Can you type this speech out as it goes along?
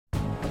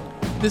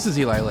This is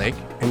Eli Lake,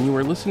 and you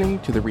are listening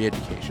to The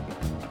Re-Education.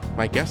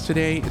 My guest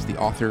today is the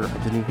author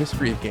of The New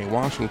History of Gay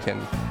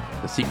Washington,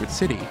 The Secret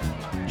City,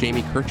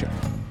 Jamie Kirchick.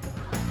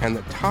 And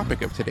the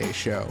topic of today's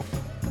show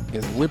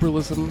is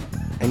liberalism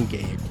and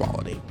gay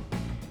equality.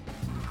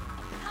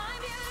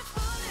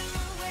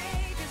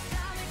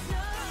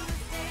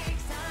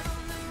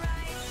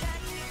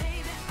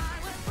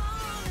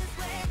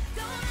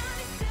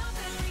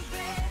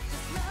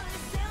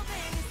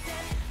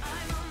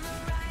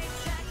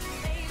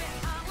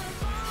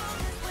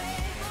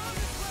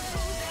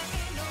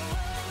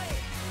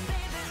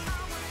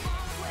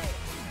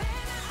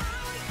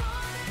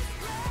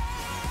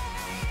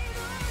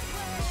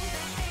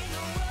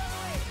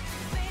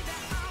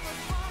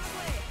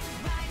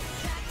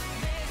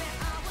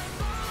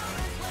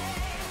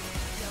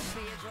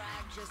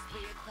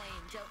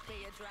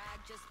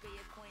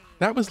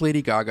 That was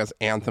Lady Gaga's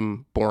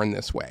anthem, Born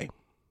This Way.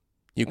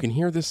 You can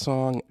hear this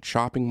song at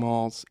shopping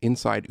malls,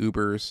 inside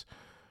Ubers,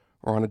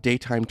 or on a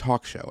daytime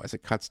talk show as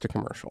it cuts to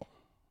commercial.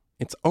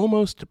 It's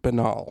almost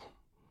banal,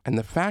 and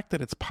the fact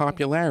that its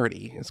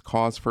popularity is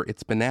cause for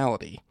its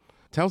banality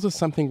tells us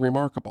something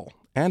remarkable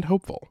and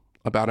hopeful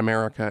about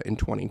America in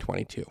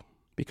 2022.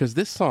 Because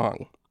this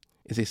song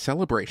is a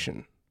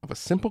celebration of a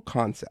simple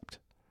concept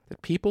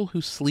that people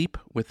who sleep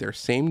with their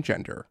same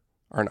gender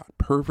are not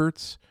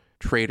perverts,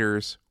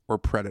 traitors, or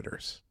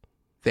predators.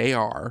 They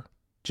are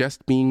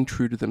just being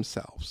true to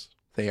themselves.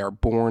 They are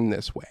born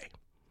this way.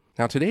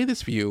 Now, today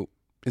this view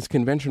is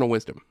conventional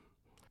wisdom.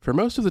 For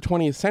most of the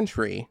 20th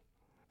century,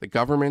 the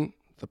government,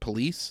 the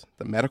police,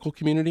 the medical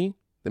community,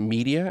 the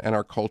media, and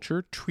our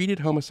culture treated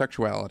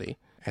homosexuality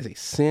as a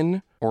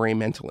sin or a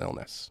mental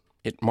illness.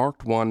 It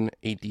marked one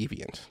a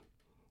deviant.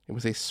 It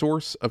was a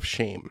source of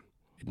shame.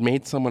 It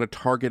made someone a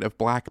target of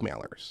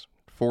blackmailers,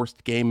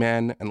 forced gay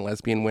men and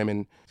lesbian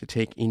women to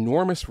take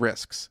enormous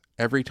risks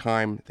every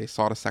time they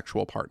sought a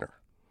sexual partner.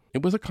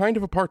 It was a kind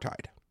of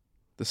apartheid.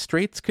 The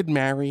straights could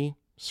marry,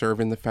 serve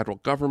in the federal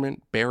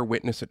government, bear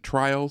witness at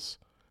trials,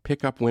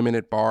 pick up women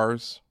at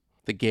bars.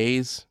 The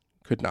gays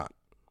could not.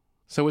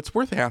 So it's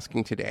worth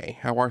asking today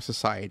how our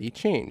society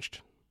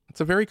changed.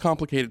 It's a very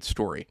complicated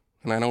story,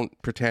 and I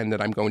don't pretend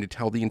that I'm going to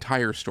tell the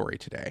entire story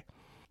today.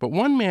 But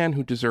one man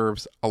who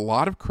deserves a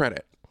lot of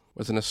credit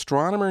was an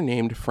astronomer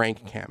named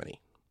Frank Kameny.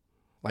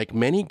 Like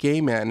many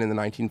gay men in the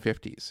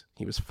 1950s,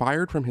 he was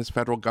fired from his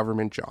federal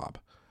government job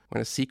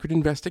when a secret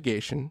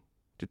investigation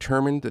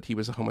determined that he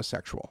was a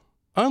homosexual.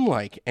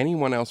 Unlike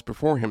anyone else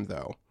before him,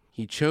 though,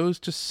 he chose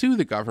to sue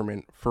the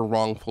government for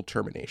wrongful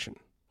termination.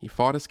 He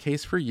fought his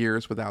case for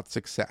years without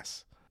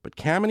success. But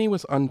Kameny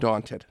was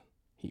undaunted.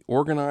 He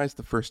organized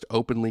the first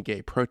openly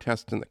gay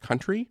protest in the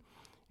country,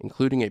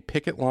 including a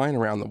picket line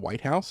around the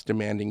White House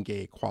demanding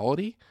gay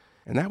equality,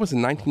 and that was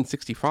in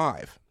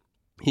 1965.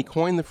 He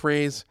coined the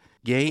phrase,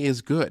 "Gay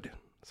is good,"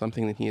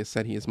 something that he has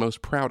said he is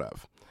most proud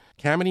of.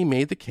 Kameny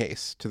made the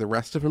case to the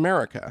rest of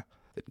America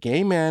that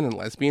gay men and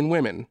lesbian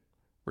women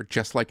were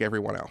just like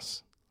everyone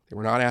else. They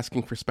were not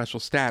asking for special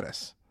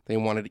status. They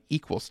wanted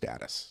equal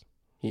status.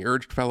 He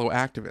urged fellow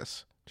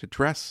activists to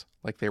dress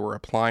like they were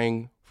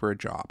applying for a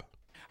job.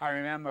 I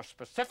remember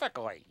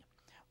specifically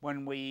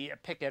when we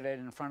picketed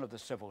in front of the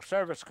Civil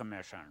Service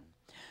Commission,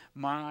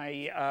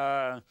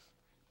 my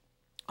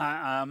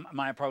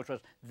approach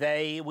was,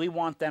 we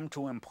want them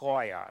to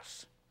employ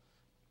us.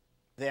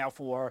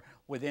 Therefore,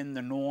 within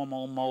the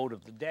normal mode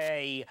of the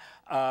day,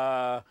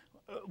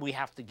 we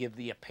have to give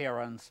the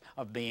appearance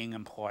of being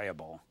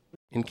employable.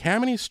 In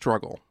Kameny's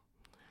struggle,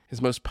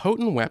 his most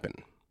potent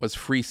weapon was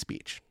free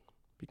speech,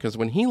 because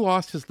when he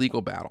lost his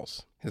legal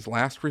battles, his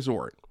last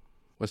resort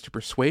was to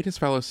persuade his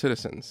fellow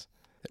citizens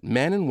that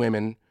men and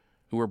women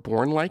who were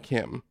born like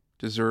him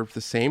deserved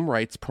the same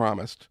rights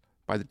promised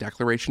by the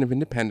Declaration of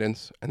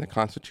Independence and the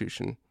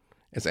Constitution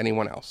as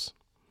anyone else.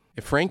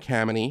 If Frank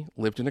Kameny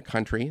lived in a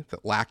country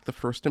that lacked the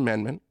First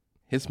Amendment,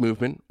 his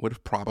movement would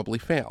have probably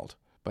failed.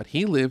 But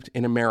he lived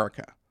in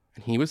America,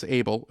 and he was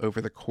able,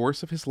 over the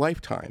course of his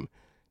lifetime,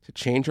 to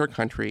change our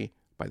country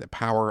by the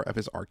power of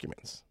his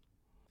arguments.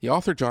 The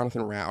author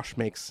Jonathan Rauch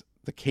makes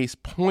the case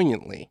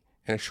poignantly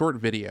in a short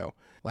video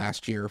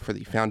last year for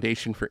the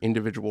Foundation for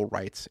Individual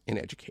Rights in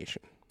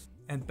Education.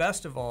 And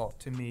best of all,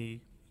 to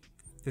me,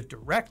 the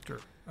director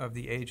of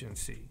the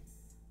agency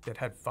that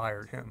had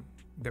fired him,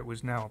 that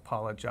was now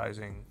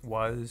apologizing,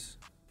 was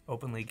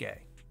openly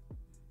gay.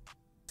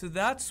 So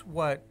that's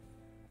what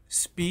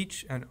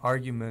speech and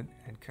argument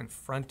and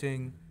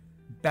confronting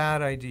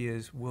bad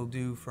ideas will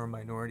do for a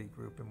minority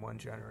group in one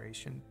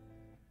generation.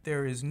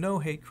 There is no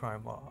hate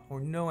crime law or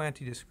no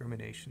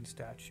anti-discrimination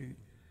statute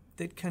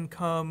that can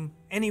come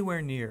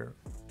anywhere near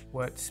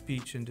what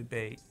speech and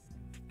debate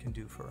can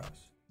do for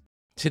us.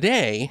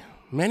 Today,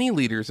 many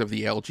leaders of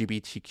the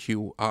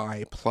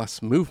LGBTQI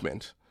plus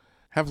movement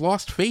have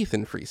lost faith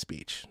in free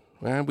speech.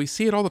 And we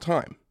see it all the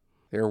time.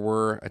 There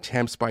were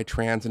attempts by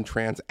trans and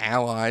trans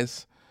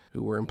allies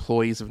who were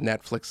employees of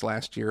Netflix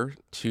last year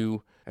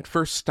to at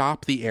first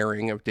stop the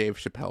airing of Dave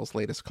Chappelle's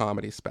latest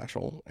comedy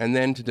special, and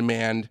then to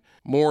demand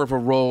more of a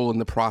role in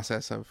the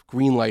process of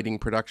greenlighting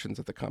productions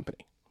at the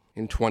company.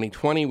 In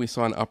 2020, we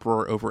saw an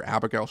uproar over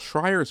Abigail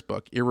Schreier's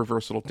book,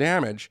 Irreversible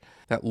Damage,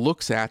 that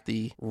looks at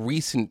the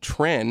recent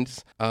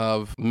trends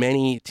of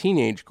many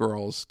teenage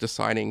girls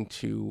deciding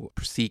to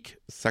seek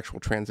sexual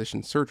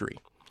transition surgery.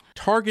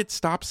 Target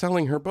stopped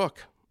selling her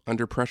book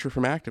under pressure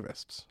from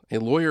activists. A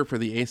lawyer for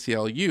the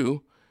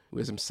ACLU, who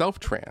is himself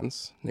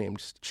trans,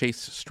 named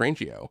Chase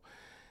Strangio,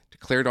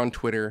 declared on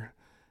Twitter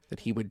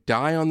that he would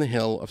die on the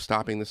hill of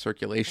stopping the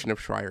circulation of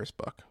Schreier's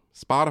book.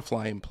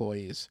 Spotify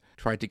employees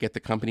tried to get the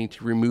company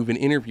to remove an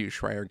interview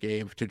Schreier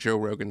gave to Joe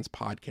Rogan's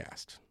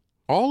podcast.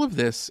 All of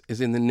this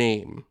is in the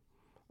name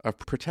of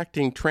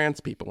protecting trans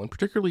people, and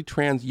particularly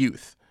trans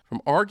youth,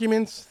 from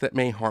arguments that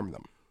may harm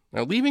them.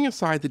 Now, leaving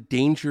aside the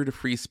danger to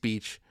free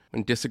speech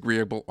when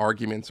disagreeable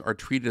arguments are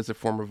treated as a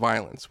form of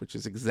violence, which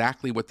is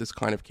exactly what this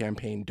kind of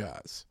campaign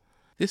does,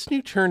 this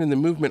new turn in the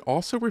movement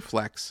also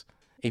reflects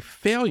a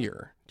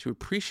failure to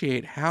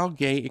appreciate how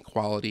gay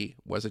equality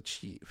was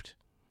achieved.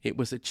 It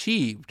was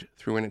achieved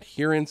through an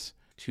adherence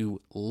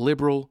to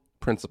liberal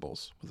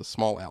principles with a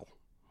small l.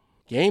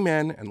 Gay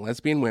men and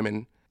lesbian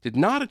women did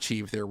not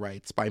achieve their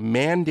rights by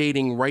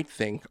mandating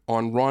right-think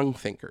on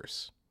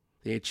wrong-thinkers.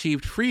 They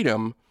achieved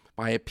freedom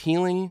by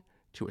appealing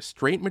to a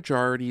straight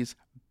majority's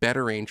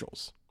better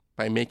angels,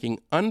 by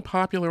making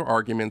unpopular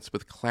arguments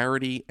with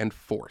clarity and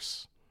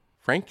force.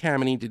 Frank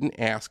Kameny didn't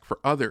ask for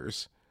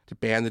others to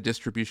ban the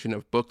distribution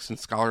of books and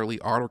scholarly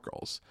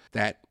articles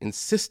that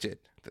insisted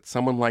that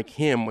someone like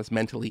him was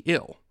mentally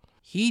ill.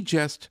 He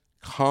just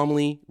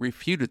calmly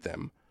refuted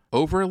them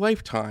over a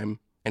lifetime,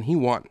 and he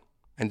won.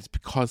 And it's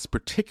because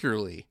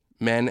particularly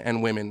men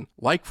and women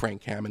like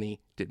Frank Kameny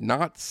did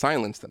not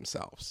silence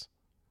themselves.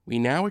 We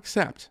now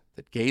accept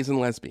that gays and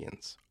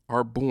lesbians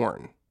are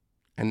born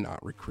and not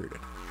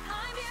recruited.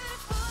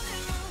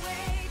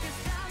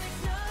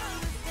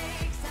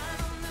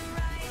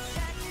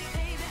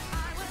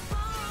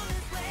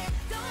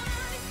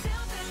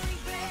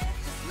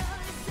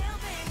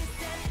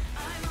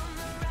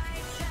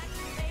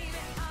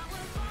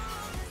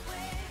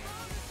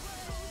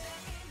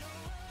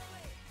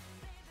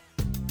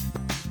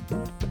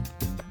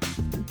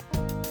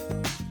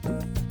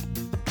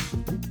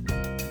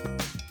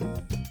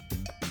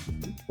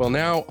 Well,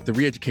 now the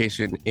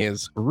Reeducation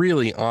is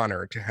really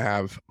honored to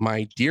have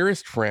my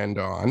dearest friend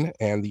on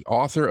and the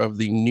author of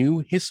the new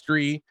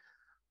history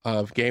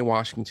of gay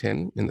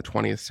Washington in the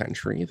 20th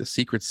century, The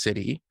Secret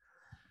City,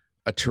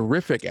 a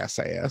terrific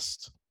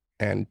essayist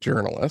and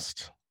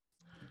journalist.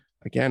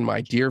 Again,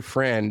 my dear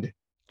friend,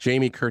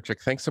 Jamie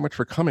Kirchick, thanks so much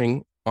for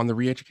coming on the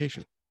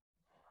Reeducation.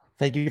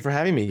 Thank you for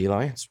having me,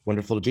 Eli. It's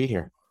wonderful to be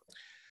here.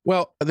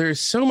 Well, there's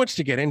so much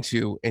to get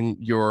into in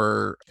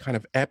your kind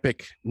of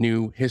epic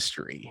new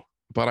history.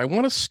 But I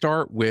want to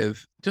start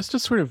with just a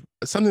sort of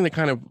something that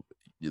kind of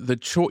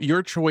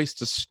your choice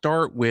to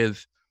start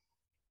with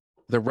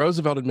the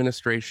Roosevelt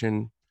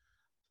administration,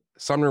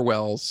 Sumner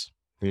Wells,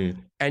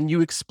 and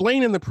you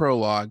explain in the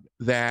prologue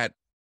that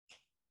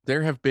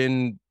there have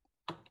been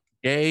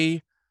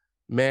gay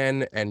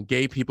men and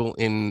gay people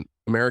in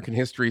American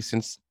history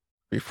since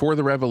before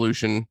the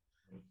Revolution.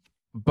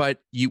 But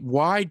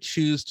why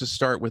choose to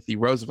start with the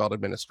Roosevelt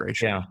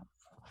administration? Yeah.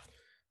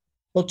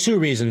 Well, two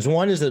reasons.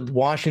 One is that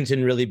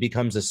Washington really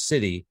becomes a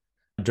city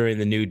during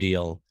the New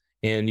Deal,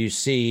 and you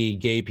see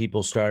gay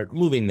people start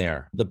moving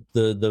there.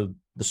 The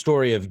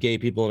story of gay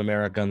people in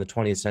America in the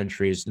 20th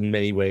century is in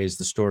many ways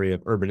the story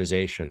of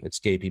urbanization. It's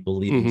gay people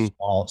leaving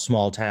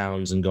small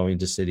towns and going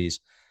to cities,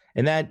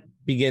 and that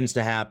begins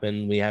to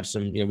happen. We have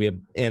we have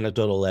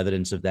anecdotal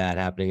evidence of that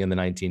happening in the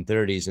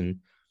 1930s, and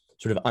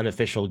sort of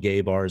unofficial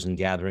gay bars and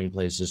gathering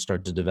places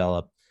start to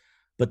develop.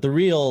 But the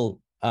real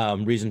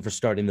reason for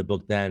starting the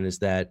book then is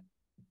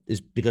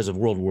because of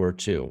World War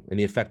II and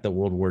the effect that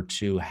World War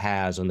II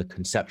has on the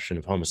conception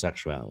of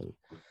homosexuality.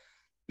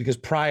 Because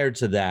prior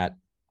to that,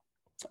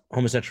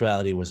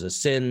 homosexuality was a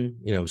sin,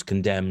 it was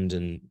condemned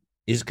and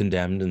is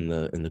condemned in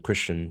the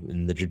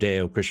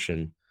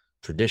Judeo-Christian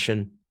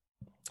tradition.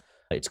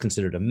 It's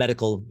considered a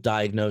medical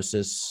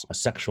diagnosis, a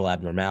sexual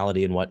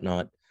abnormality and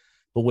whatnot.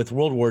 But with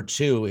World War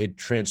II, it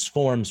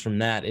transforms from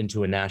that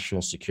into a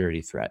national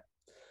security threat,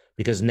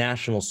 because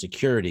national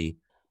security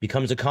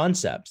becomes a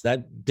concept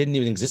that didn't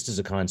even exist as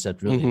a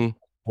concept really in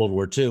World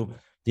War II.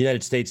 The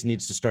United States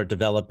needs to start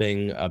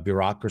developing a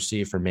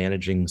bureaucracy for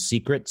managing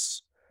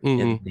secrets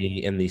and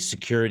the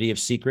security of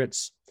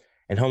secrets.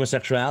 And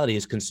homosexuality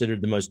is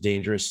considered the most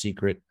dangerous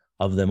secret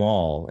of them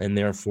all. And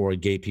therefore,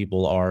 gay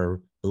people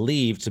are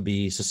believed to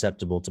be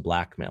susceptible to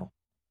blackmail.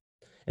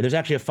 And there's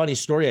actually a funny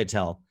story I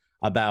tell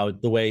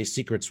about the way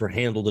secrets were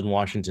handled in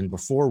Washington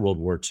before World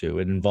War II.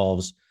 It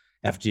involves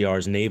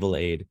FDR's naval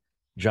aide,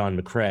 John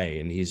McCrae,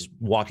 and he's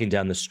walking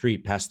down the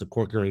street past the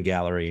Corcoran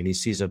Gallery, and he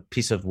sees a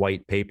piece of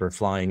white paper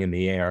flying in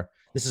the air.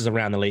 This is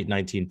around the late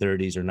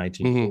 1930s or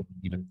 1940s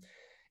even.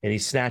 And he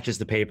snatches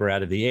the paper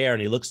out of the air,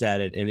 and he looks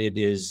at it, and it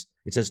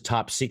says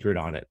top secret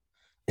on it.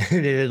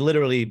 And it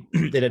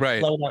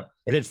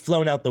had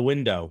flown out the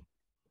window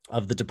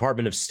of the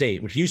Department of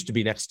State, which used to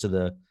be next to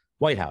the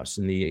White House,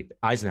 in the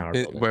Eisenhower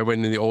building.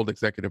 When in the old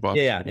executive office.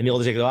 Yeah, in the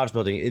old executive office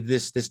building.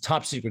 This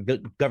top secret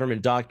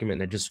government document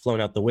had just flown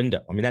out the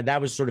window. I mean,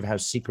 that was sort of how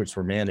secrets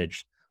were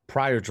managed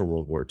prior to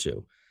World War II.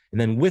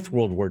 And then with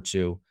World War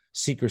II,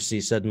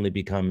 secrecy suddenly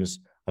becomes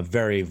a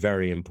very,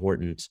 very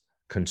important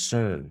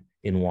concern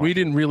in Washington. We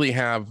didn't really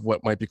have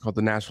what might be called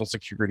the national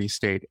security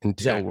state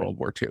until World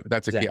War II.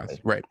 That's yes,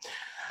 right.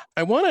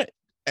 I want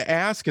to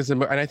ask,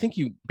 and I think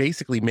you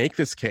basically make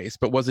this case,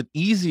 but was it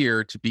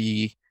easier to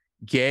be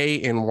gay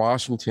in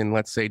Washington,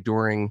 let's say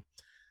during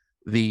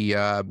the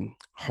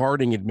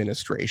Harding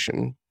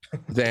administration,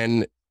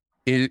 than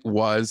it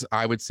was,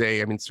 I would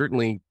say, I mean,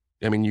 certainly,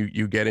 I mean,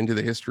 you get into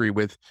the history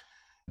with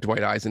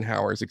Dwight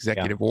Eisenhower's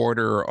executive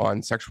order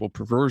on sexual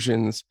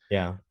perversions.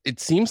 Yeah. It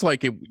seems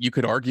like you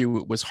could argue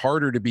it was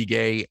harder to be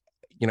gay,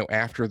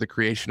 after the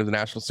creation of the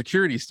national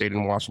security state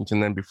in Washington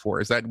than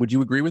before. Would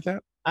you agree with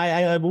that?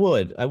 I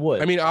would.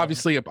 I mean,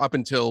 obviously up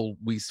until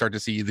we start to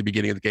see the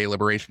beginning of the gay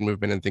liberation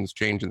movement and things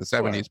change in the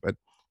 70s, but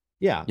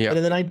yeah. But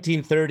in the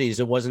 1930s,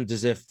 it wasn't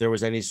as if there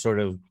was any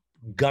sort of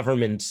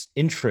government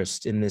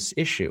interest in this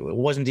issue. It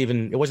wasn't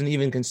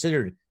even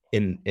considered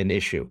an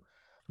issue.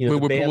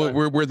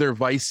 Were there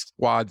vice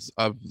squads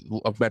of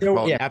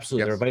metropolitan? Yeah,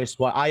 absolutely. Yes. There are vice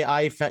squad.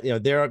 I found,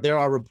 there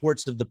are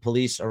reports of the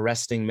police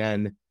arresting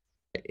men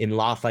in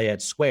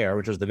Lafayette Square,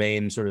 which was the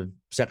main sort of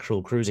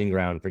sexual cruising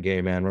ground for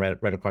gay men, right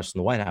across from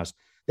the White House.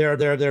 There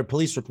are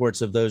police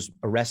reports of those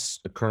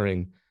arrests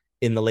occurring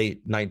in the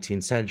late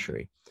 19th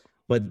century.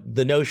 But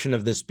the notion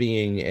of this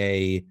being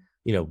a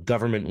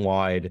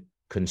government-wide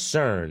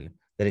concern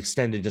that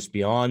extended just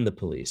beyond the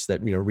police,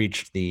 that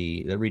reached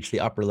the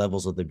upper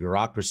levels of the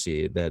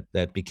bureaucracy,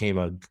 that became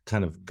a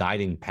kind of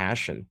guiding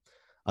passion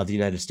of the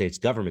United States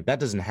government, that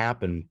doesn't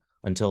happen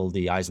until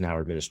the Eisenhower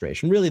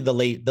administration. Really, the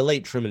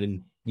late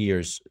Truman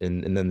years,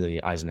 and then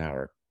the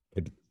Eisenhower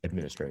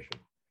administration.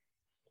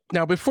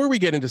 Now, before we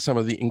get into some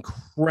of the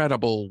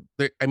incredible,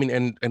 I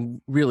mean,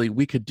 and really,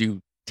 we could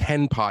do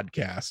 10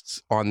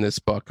 podcasts on this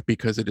book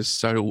because it is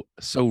so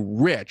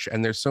rich,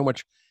 and there's so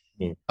much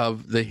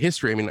of the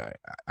history. I mean,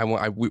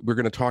 we're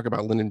going to talk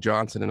about Lyndon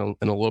Johnson in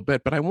a little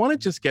bit, but I want to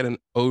just get an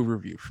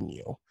overview from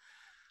you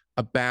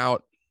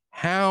about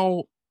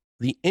how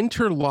the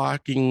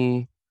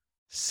interlocking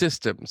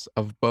systems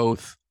of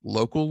both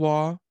local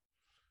law,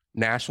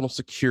 national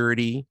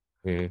security,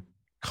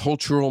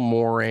 cultural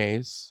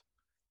mores,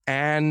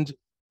 and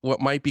what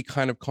might be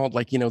kind of called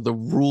the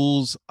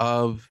rules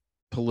of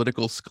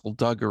political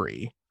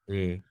skullduggery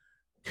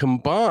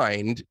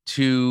combined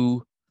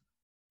to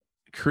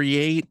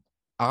create,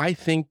 I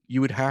think you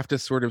would have to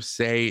sort of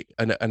say,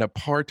 an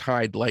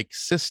apartheid-like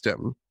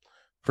system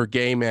for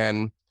gay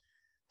men,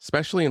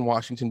 especially in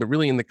Washington, but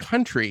really in the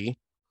country.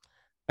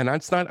 And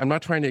I'm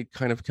not trying to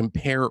kind of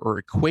compare or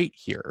equate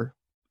here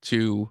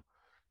to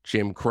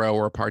Jim Crow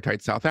or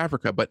apartheid South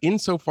Africa, but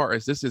insofar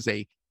as this is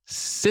a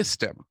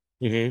system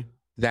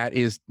that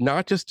is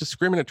not just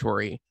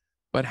discriminatory,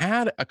 but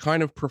had a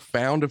kind of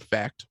profound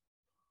effect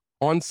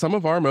on some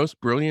of our most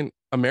brilliant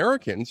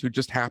Americans who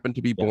just happened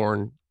to be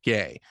born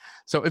gay.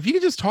 So if you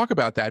could just talk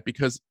about that,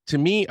 because to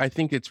me, I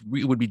think it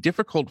would be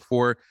difficult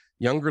for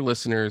younger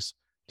listeners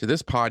to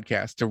this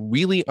podcast to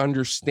really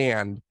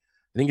understand.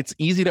 I think it's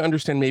easy to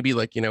understand maybe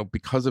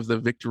because of the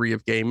victory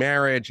of gay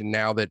marriage, and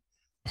now that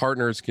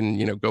partners can,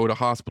 go to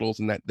hospitals,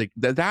 and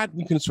that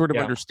you can sort of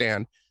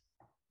understand.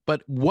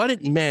 But what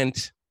it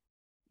meant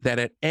that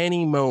at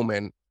any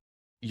moment,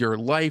 your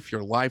life,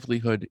 your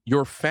livelihood,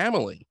 your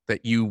family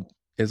that you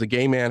as a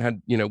gay man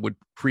had, would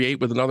create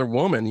with another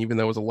woman, even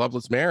though it was a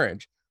loveless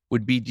marriage,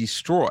 would be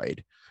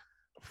destroyed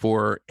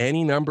for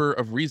any number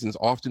of reasons,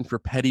 often for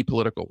petty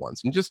political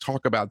ones. And just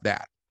talk about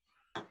that.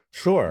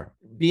 Sure.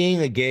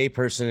 Being a gay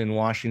person in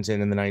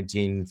Washington in the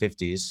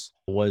 1950s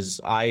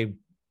I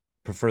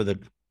prefer the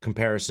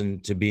comparison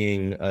to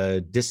being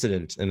a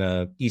dissident in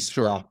a East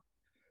Bloc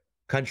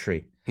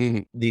country.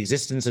 The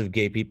existence of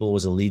gay people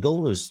was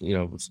illegal. It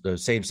was, the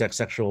same-sex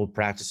sexual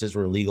practices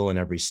were illegal in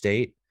every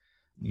state.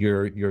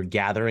 Your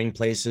gathering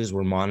places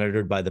were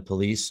monitored by the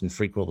police and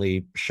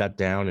frequently shut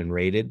down and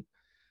raided.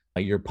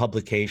 Your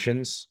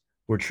publications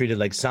were treated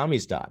like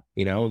samizdat.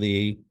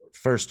 The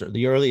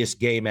earliest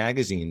gay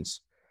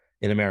magazines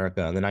in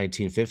America in the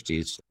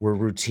 1950s were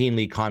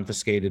routinely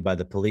confiscated by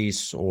the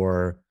police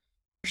or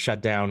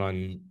shut down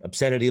on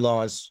obscenity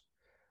laws.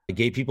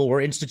 Gay people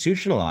were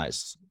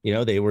institutionalized.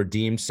 They were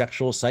deemed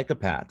sexual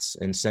psychopaths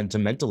and sent to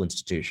mental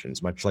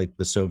institutions, much like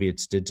the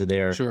Soviets did to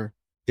their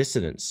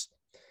dissidents.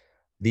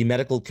 The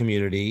medical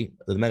community,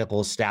 the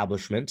medical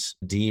establishment,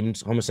 deemed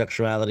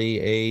homosexuality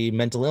a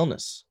mental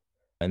illness,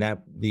 and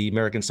that the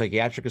American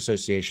Psychiatric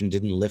Association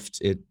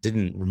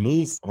didn't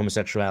remove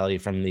homosexuality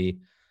from the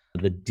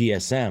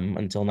DSM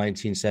until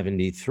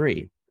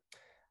 1973.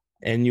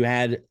 And you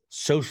had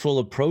social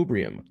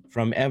opprobrium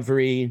from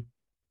every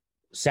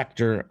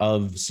sector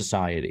of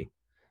society.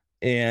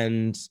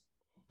 And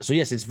so,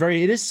 yes,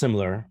 it is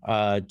similar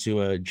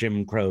to a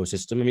Jim Crow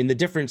system. I mean, the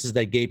difference is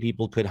that gay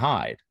people could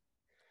hide.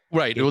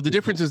 Right. Well, the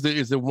difference is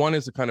that one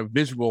is a kind of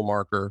visual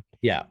marker.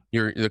 Yeah.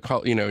 Your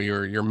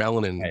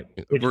melanin, right.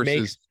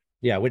 versus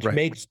Yeah, which Right.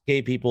 makes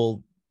gay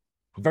people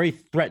very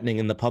threatening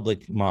in the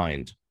public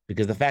mind,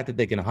 because the fact that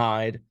they can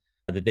hide,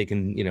 that they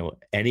can,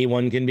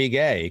 anyone can be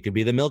gay. It could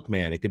be the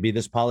milkman. It could be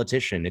this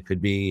politician. It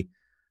could be,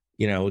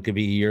 it could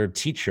be your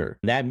teacher.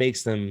 That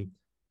makes them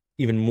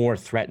even more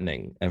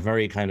threatening, a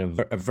very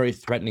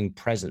threatening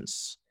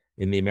presence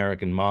in the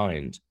American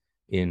mind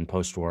in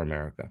post-war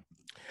America.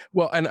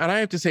 Well, and I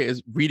have to say,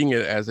 is reading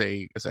it as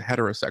a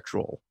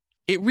heterosexual,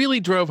 it really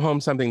drove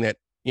home something that,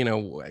 we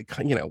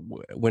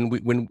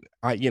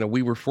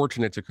were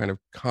fortunate to kind of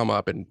come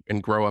up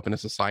and grow up in a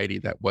society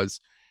that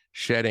was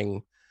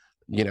shedding,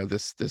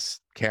 this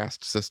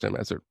caste system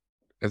as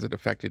it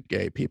affected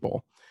gay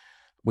people,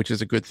 which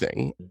is a good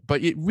thing.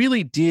 But it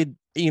really did,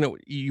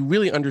 you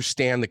really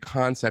understand the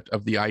concept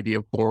of the idea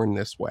of born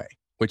this way,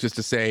 which is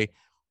to say,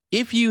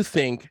 if you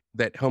think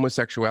that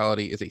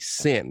homosexuality is a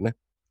sin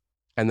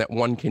and that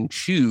one can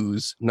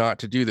choose not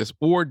to do this,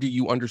 or do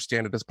you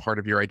understand it as part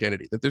of your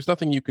identity, that there's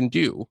nothing you can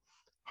do,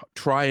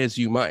 try as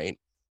you might,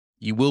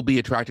 you will be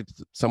attracted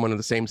to someone of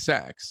the same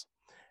sex,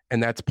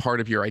 and that's part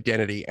of your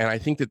identity. And I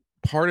think that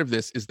part of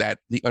this is that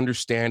the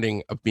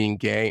understanding of being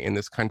gay in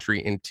this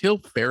country until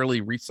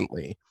fairly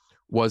recently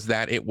was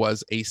that it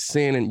was a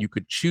sin and you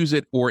could choose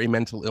it, or a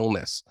mental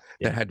illness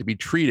that had to be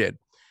treated.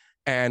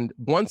 And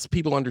once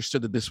people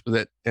understood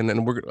and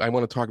then I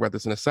want to talk about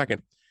this in a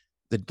second,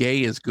 that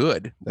gay is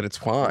good, that it's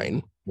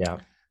fine. Yeah.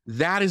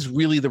 That is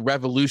really the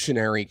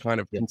revolutionary kind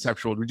of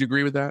conceptual. Would you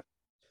agree with that?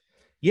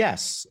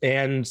 Yes,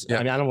 and I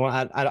mean, I don't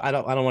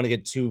want to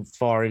get too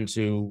far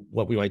into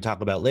what we might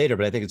talk about later,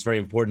 but I think it's very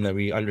important that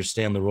we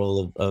understand the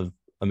role of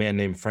a man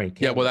named Frank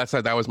Kameny. Yeah, well,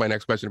 that was my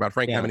next question about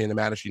Frank Kameny and the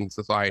Mattachine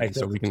Society. Right,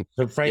 so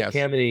Frank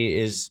Kameny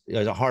is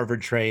a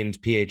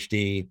Harvard-trained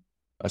PhD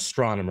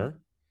astronomer.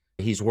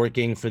 He's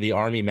working for the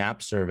Army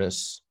Map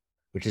Service,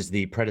 which is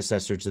the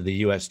predecessor to the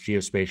U.S.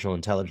 Geospatial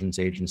Intelligence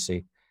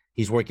Agency.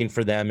 He's working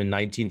for them in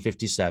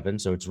 1957,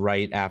 so it's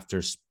right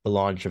after the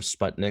launch of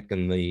Sputnik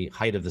and the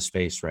height of the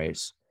space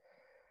race.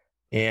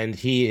 And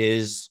he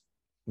is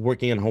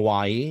working in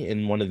Hawaii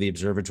in one of the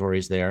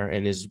observatories there,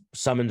 and is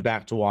summoned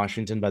back to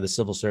Washington by the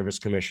Civil Service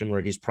Commission,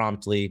 where he's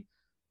promptly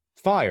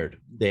fired.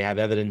 They have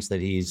evidence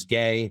that he's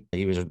gay.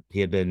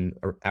 He had been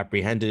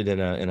apprehended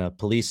in a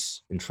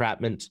police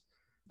entrapment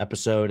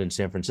episode in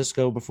San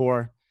Francisco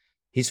before.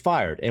 He's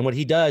fired, and what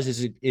he does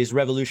is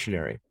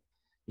revolutionary.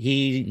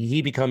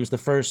 He becomes the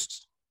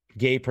first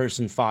gay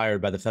person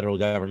fired by the federal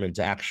government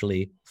to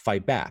actually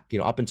fight back.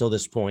 Up until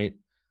this point,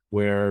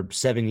 we're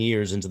 7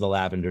 years into the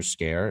Lavender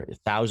Scare,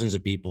 thousands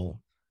of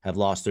people have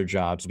lost their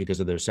jobs because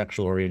of their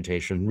sexual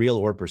orientation, real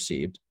or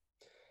perceived.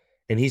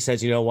 And he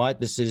says, you know what,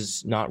 this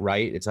is not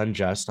right. It's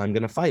unjust. I'm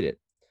going to fight it.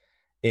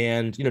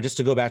 And, just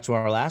to go back to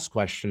our last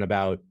question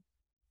about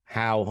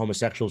how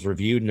homosexuals were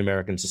viewed in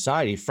American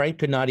society, Frank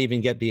could not even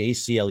get the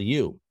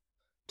ACLU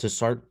to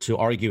start to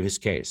argue his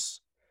case.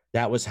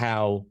 That was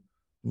how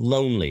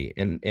lonely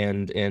and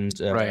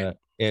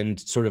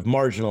sort of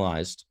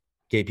marginalized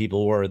gay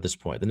people were at this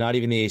point. That not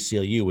even the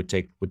ACLU would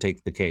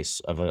take the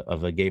case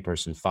of a gay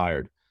person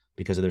fired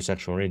because of their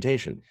sexual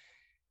orientation.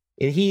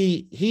 And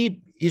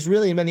he is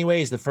really in many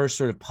ways the first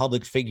sort of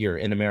public figure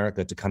in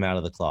America to come out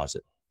of the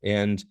closet.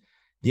 And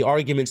the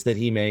arguments that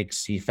he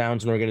makes, he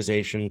founds an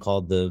organization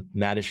called the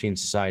Mattachine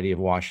Society of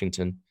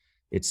Washington.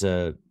 It's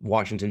a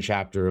Washington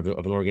chapter of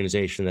an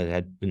organization that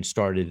had been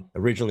started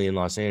originally in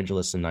Los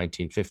Angeles in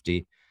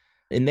 1950.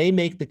 And they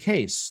make the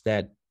case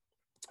that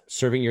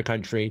serving your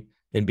country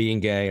and being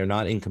gay are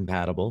not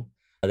incompatible,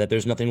 that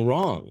there's nothing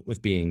wrong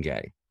with being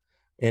gay.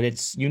 And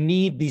you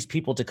need these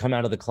people to come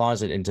out of the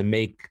closet and to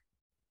make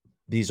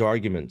these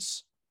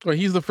arguments. Well,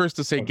 he's the first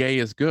to say gay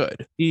is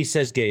good. He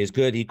says gay is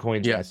good. He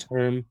coins that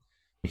term.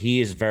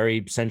 He is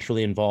very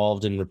centrally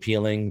involved in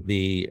repealing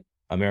the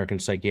American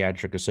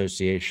Psychiatric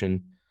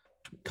Association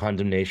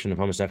condemnation of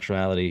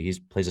homosexuality. He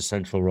plays a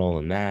central role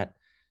in that.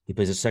 He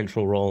plays a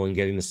central role in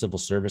getting the Civil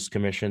Service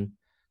Commission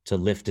to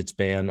lift its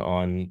ban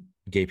on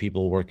gay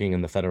people working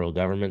in the federal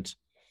government.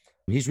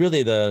 He's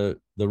really the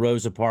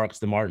Rosa Parks,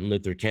 the Martin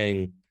Luther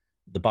King,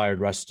 the Bayard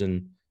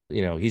Rustin.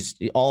 He's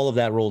all of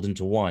that rolled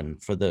into one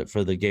for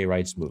the gay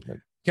rights movement.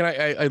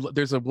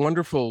 There's a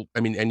wonderful,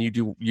 and you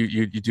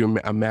do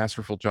a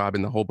masterful job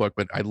in the whole book,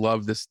 but I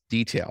love this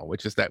detail,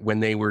 which is that when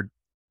they were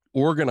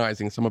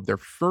organizing some of their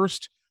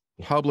first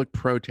public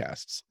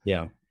protests,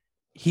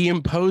 he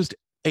imposed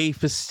a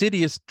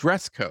fastidious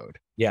dress code.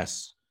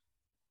 Yes.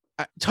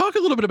 Talk a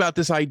little bit about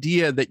this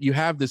idea that you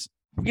have this,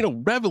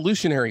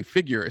 revolutionary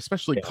figure,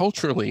 especially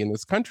culturally in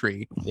this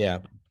country,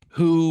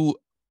 who,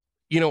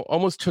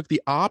 almost took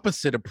the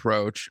opposite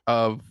approach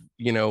of,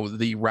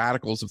 the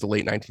radicals of the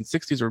late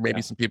 1960s, or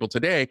maybe some people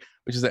today,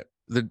 which is that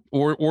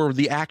or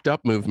the ACT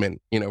UP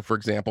movement, for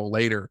example,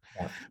 later,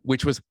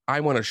 which was, I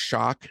want to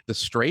shock the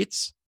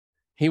straights.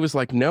 He was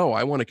like, no,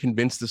 I want to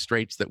convince the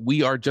straights that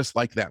we are just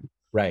like them.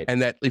 Right.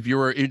 And that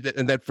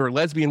and that for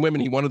lesbian women,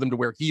 he wanted them to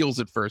wear heels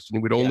at first, and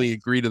he would only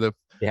agree to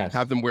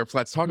have them wear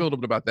flats. Talk a little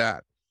bit about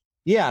that.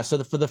 Yeah.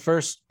 So for the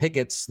first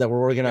pickets that were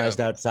organized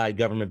outside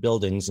government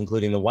buildings,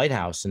 including the White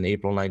House in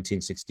April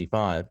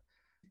 1965,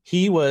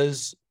 he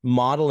was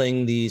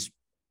modeling these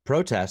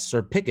protests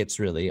or pickets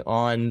really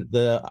on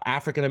the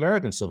African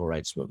American civil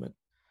rights movement,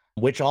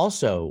 which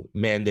also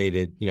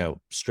mandated,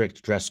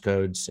 strict dress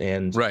codes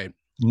and Right.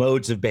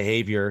 modes of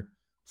behavior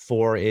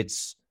for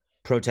its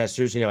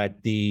protesters,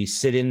 at the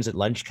sit-ins at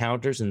lunch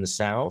counters in the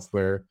South,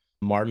 where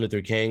Martin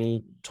Luther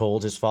King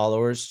told his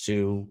followers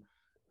to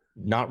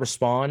not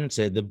respond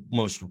to the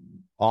most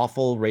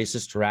awful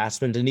racist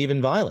harassment and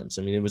even violence.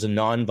 I mean, it was a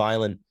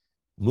nonviolent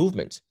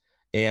movement.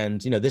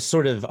 And, this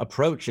sort of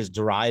approach is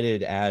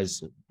derided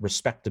as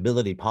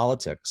respectability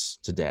politics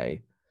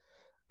today.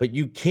 But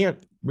you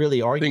can't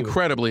really argue.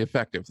 Incredibly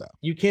effective, though.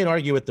 You can't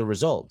argue with the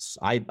results.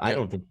 I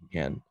don't think you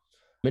can.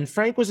 And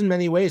Frank was in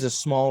many ways a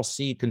small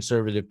C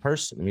conservative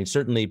person. I mean,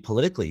 certainly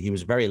politically, he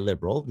was very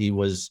liberal. He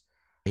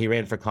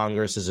ran for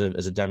Congress as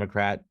a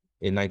Democrat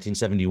in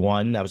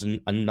 1971. That was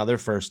another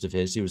first of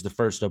his. He was the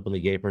first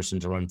openly gay person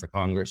to run for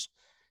Congress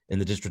in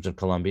the District of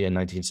Columbia in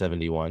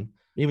 1971.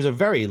 He was a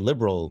very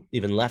liberal,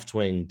 even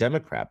left-wing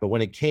Democrat. But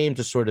when it came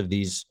to sort of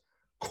these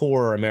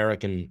core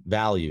American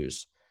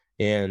values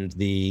and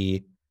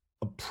the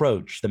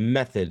approach, the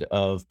method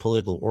of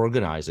political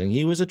organizing,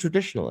 he was a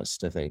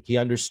traditionalist, I think. He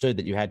understood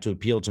that you had to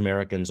appeal to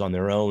Americans on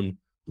their own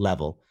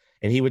level.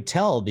 And he would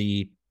tell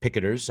the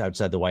picketers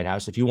outside the White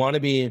House, if you want to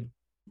be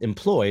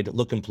employed,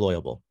 look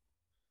employable.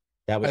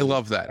 I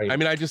love that. I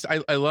mean,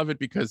 I love it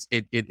because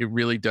it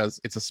really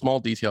does. It's a small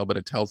detail, but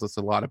it tells us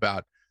a lot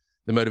about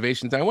the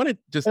motivations. I want to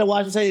just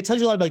it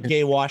tells you a lot about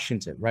gay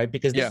Washington, right?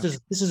 Because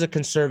this is a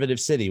conservative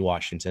city,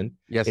 Washington.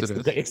 Yes, it is.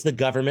 It's the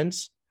government.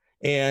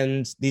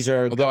 And these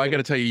are. Although I got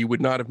to tell you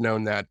would not have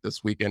known that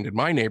this weekend in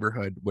my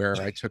neighborhood, where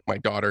I took my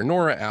daughter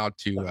Nora out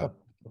to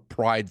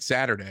Pride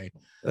Saturday,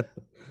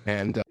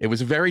 and it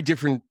was a very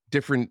different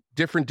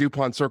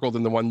DuPont circle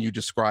than the one you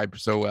described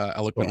so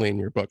eloquently in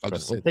your book. I'll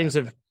just say things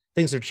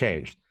have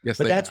changed. Yes,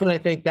 but that's what I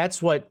think.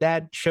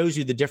 That shows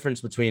you the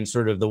difference between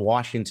sort of the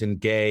Washington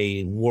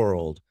gay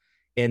world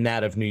and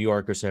that of New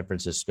York or San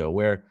Francisco,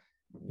 where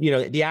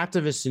the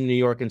activists in New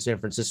York and San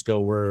Francisco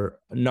were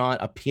not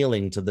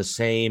appealing to the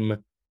same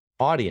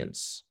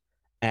audience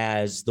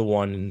as the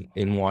one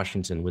in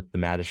Washington with the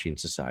Mattachine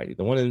Society.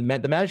 The one in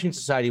the Mattachine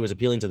Society was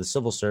appealing to the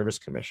Civil Service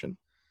Commission,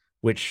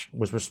 which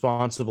was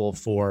responsible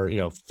for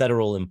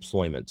federal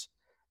employment.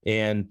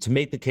 And to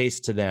make the case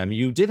to them,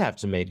 you did have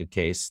to make a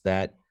case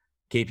that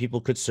gay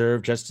people could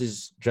serve just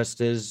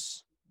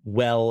as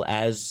well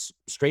as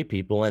straight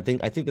people. I think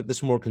that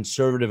this more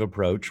conservative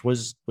approach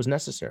was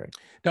necessary.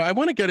 Now, I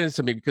want to get into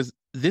something because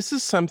this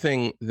is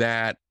something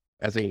that,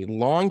 as a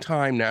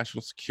longtime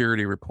national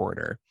security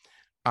reporter,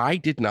 I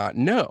did not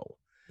know.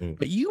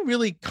 But you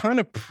really kind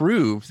of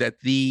proved that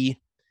the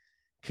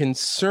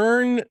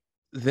concern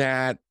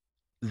that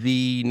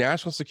the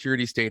national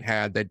security state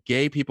had that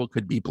gay people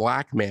could be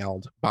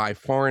blackmailed by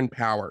foreign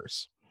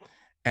powers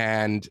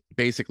and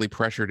basically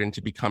pressured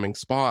into becoming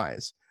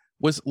spies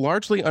was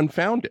largely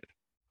unfounded.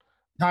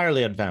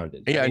 Entirely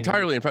unfounded. Yeah,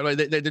 entirely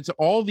unfounded.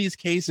 All these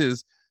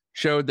cases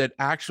showed that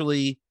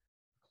actually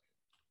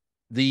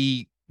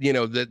that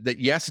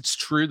yes, it's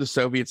true the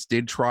Soviets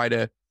did try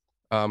to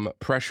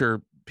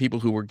pressure people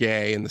who were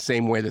gay in the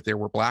same way that there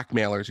were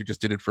blackmailers who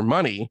just did it for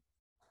money.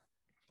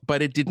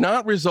 But it did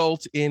not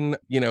result in,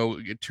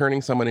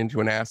 turning someone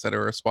into an asset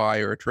or a spy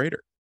or a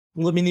traitor.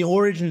 Well, I mean, the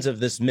origins of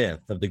this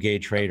myth of the gay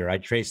traitor, I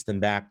traced them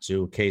back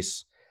to a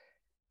case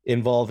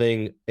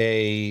involving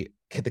the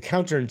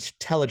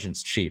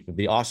counterintelligence chief of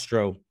the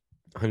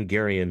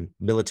Austro-Hungarian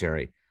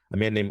military, a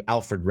man named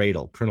Alfred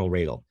Radel, Colonel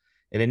Radel.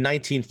 And in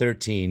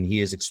 1913,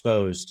 he is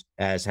exposed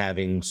as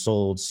having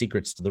sold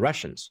secrets to the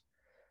Russians.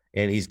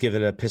 And he's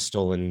given a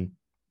pistol and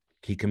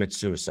he commits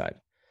suicide.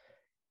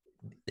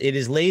 It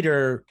is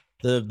later...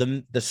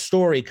 The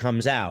story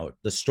comes out,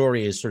 the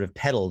story is sort of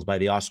peddled by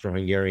the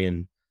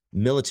Austro-Hungarian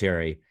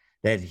military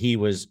that he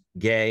was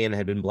gay and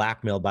had been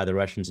blackmailed by the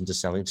Russians into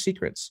selling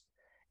secrets.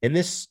 And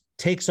this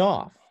takes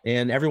off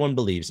and everyone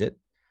believes it.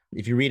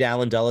 If you read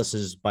Alan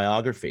Dulles'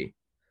 biography,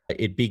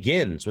 it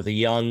begins with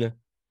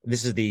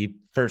this is the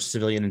first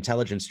civilian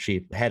intelligence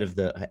chief, head of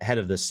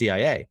the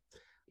CIA.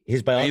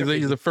 His biography.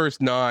 He's the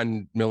first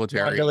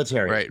non-military.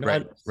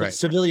 Right.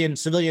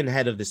 Civilian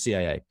head of the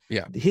CIA.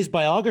 Yeah. His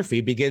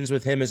biography begins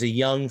with him as a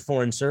young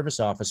foreign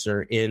service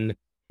officer in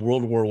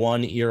World War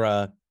I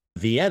era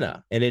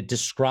Vienna, and it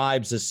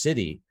describes a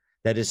city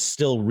that is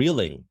still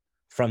reeling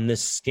from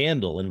this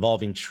scandal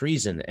involving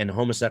treason and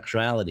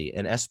homosexuality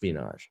and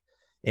espionage.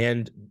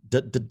 And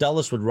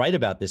Dulles would write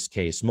about this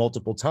case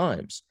multiple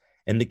times,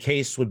 and the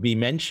case would be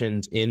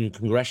mentioned in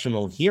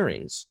congressional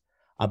hearings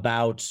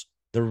about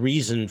the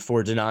reason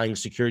for denying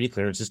security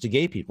clearances to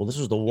gay people. This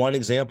was the one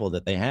example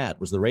that they had,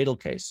 was the Radel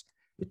case.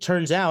 It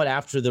turns out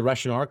after the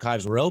Russian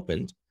archives were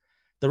opened,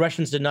 the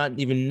Russians did not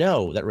even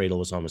know that Radel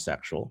was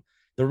homosexual.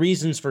 The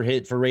reasons for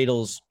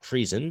Radel's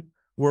treason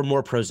were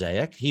more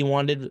prosaic. He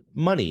wanted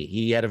money.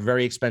 He had a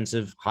very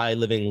expensive, high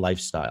living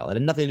lifestyle. It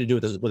had nothing to do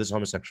with his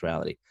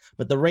homosexuality.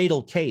 But the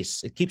Radel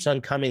case, it keeps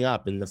on coming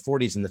up in the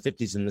 40s and the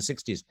 50s and the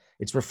 60s.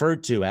 It's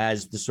referred to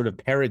as the sort of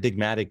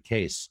paradigmatic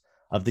case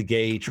of the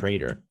gay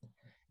traitor.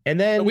 And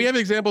then we have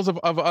examples of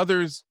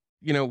others,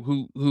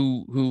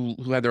 who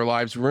had their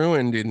lives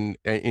ruined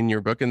in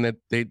your book, and that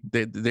they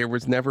there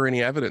was never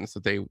any evidence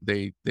that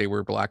they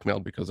were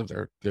blackmailed because of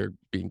their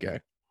being gay.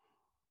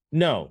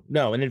 No.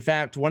 And in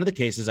fact, one of the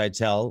cases I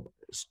tell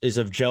is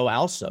of Joe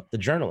Alsop, the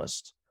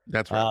journalist.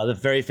 That's right. The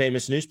very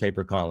famous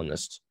newspaper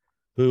columnist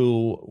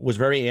who was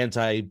very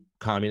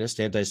anti-communist,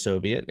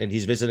 anti-Soviet, and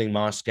he's visiting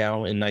Moscow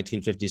in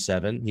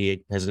 1957.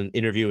 He has an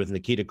interview with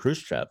Nikita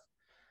Khrushchev.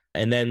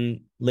 And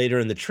then later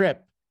in the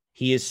trip,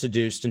 he is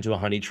seduced into a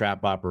honey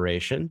trap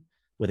operation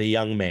with a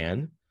young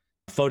man.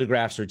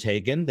 Photographs are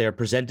taken. They're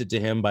presented to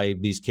him by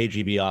these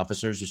KGB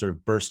officers who sort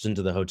of burst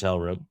into the hotel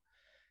room.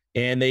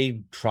 And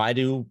they try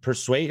to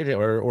persuade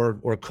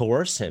or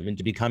coerce him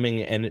into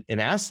becoming an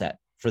asset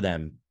for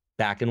them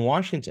back in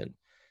Washington.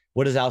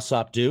 What does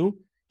Alsop do?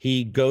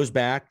 He goes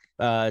back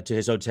to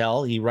his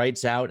hotel. He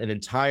writes out an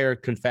entire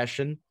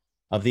confession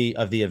of the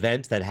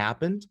event that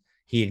happened.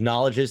 He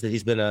acknowledges that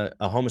he's been a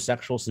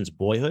homosexual since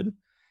boyhood.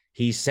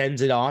 He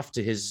sends it off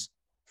to his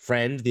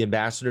friend, the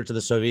ambassador to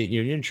the Soviet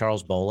Union,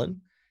 Charles Bolin,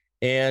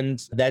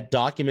 and that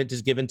document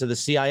is given to the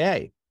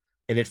CIA,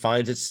 and it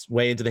finds its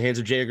way into the hands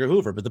of J. Edgar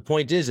Hoover. But the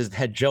point is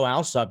that Joe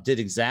Alsop did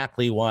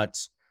exactly what,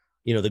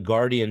 the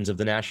guardians of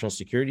the national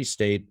security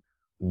state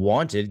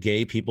wanted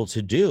gay people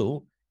to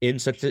do in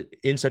such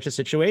a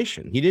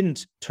situation. He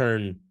didn't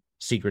turn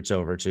secrets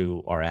over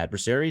to our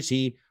adversaries.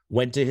 He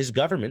went to his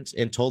government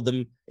and told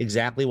them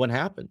exactly what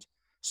happened.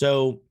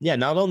 So, yeah,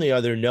 not only are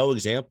there no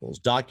examples,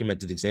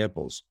 documented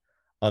examples,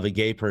 of a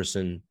gay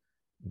person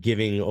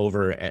giving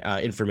over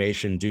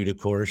information due to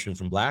coercion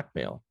from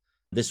blackmail,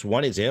 this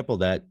one example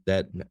that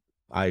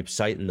I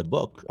cite in the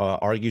book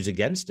argues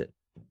against it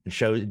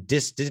and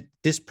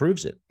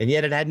disproves it. And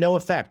yet it had no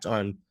effect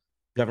on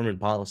government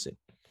policy.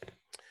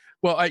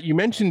 Well, you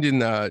mentioned in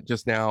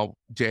just now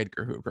J.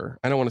 Edgar Hoover.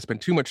 I don't want to spend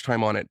too much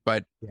time on it,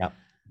 but yeah,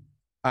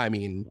 I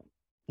mean,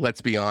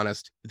 let's be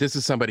honest. This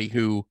is somebody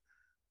who,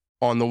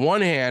 on the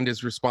one hand,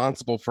 is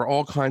responsible for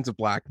all kinds of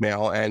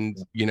blackmail and,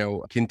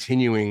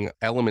 continuing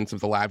elements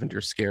of the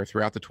Lavender Scare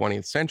throughout the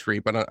 20th century.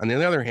 But on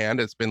the other hand,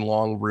 it's been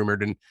long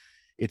rumored, and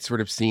it's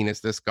sort of seen as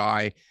this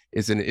guy,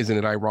 isn't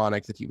it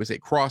ironic that he was a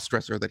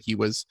cross-dresser, that he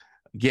was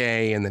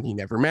gay, and then he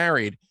never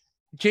married.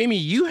 Jamie,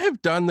 you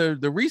have done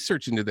the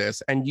research into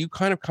this, and you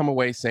kind of come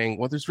away saying,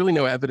 well, there's really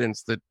no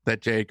evidence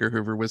that J. Edgar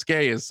Hoover was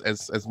gay,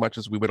 as much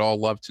as we would all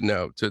love to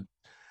know.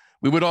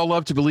 We would all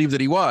love to believe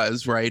that he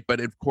was, right? But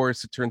of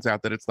course, it turns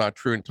out that it's not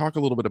true. And talk a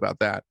little bit about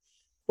that.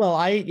 Well,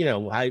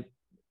 I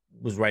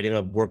was writing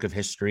a work of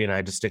history, and I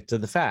had to stick to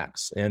the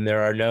facts. And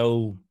there's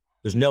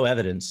no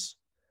evidence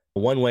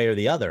one way or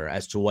the other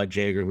as to what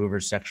J. Edgar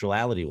Hoover's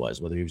sexuality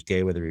was, whether he was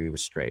gay, whether he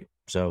was straight.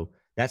 So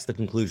that's the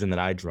conclusion that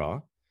I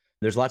draw.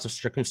 There's lots of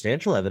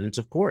circumstantial evidence,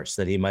 of course,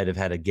 that he might have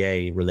had a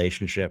gay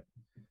relationship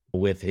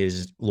with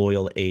his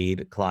loyal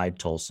aide, Clyde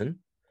Tolson.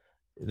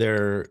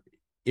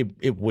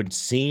 It would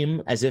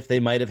seem as if they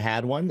might have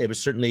had one. It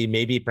was certainly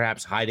maybe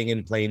perhaps hiding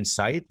in plain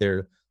sight.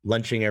 They're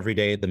lunching every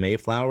day at the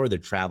Mayflower. They're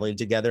traveling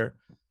together.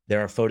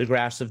 There are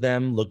photographs of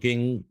them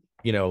looking,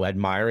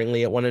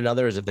 admiringly at one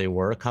another as if they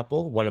were a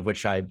couple, one of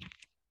which I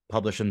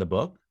publish in the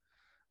book.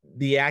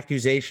 The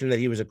accusation that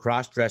he was a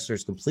cross-dresser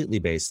is completely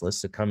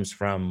baseless. It comes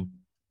from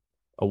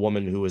a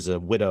woman who was a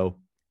widow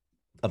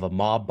of a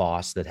mob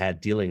boss that had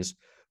dealings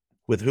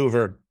with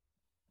Hoover,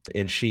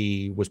 and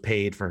she was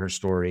paid for her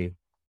story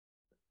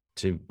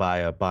by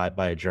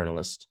a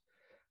journalist.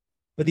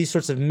 But these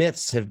sorts of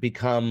myths have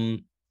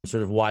become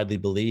sort of widely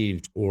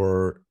believed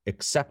or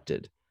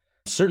accepted.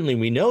 Certainly,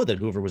 we know that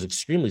Hoover was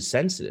extremely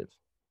sensitive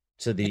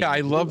to the. Yeah,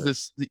 I love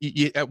this.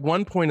 At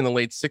one point in the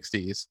late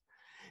 60s,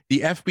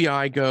 the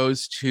FBI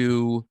goes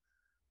to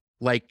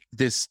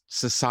this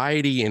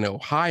society in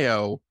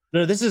Ohio.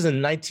 No, this is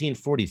in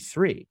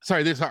 1943.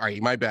 Sorry,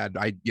 my bad.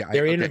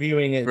 They're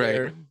interviewing it.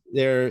 Right.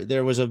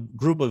 There was a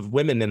group of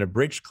women in a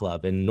bridge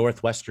club in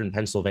northwestern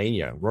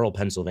Pennsylvania, rural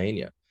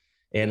Pennsylvania,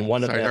 and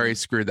one of them. I already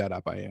screwed that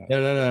up.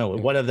 No.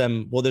 One of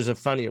them. Well, there's a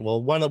funny.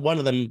 Well, one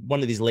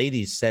of these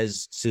ladies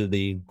says to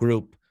the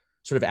group,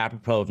 sort of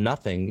apropos of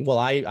nothing. Well,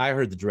 I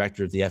heard the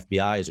director of the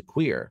FBI is a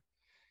queer,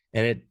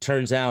 and it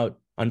turns out,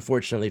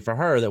 unfortunately for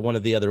her, that one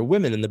of the other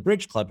women in the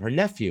bridge club, her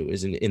nephew,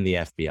 is in the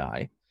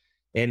FBI.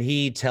 And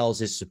he tells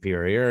his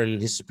superior,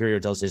 and his superior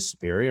tells his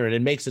superior, and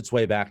it makes its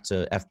way back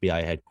to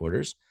FBI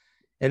headquarters.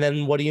 And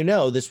then what do you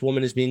know? This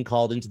woman is being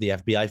called into the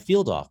FBI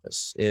field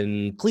office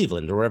in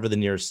Cleveland, or wherever the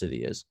nearest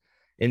city is.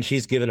 And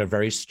she's given a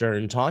very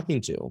stern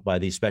talking to by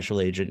the special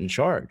agent in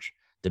charge,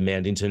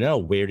 demanding to know,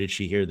 where did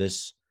she hear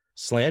this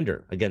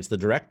slander against the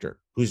director,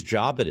 whose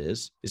job it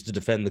is to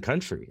defend the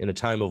country in a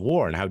time of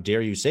war? And how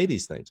dare you say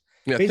these things?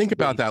 Yeah, think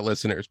about that,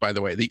 listeners, by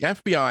the way. The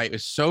FBI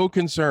is so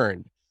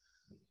concerned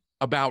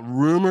about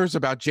rumors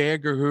about J.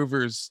 Edgar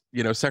Hoover's,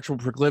 sexual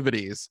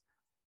proclivities,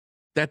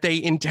 that they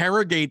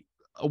interrogate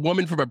a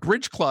woman from a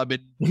bridge club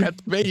in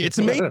Pennsylvania. It's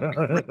amazing.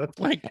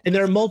 And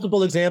there are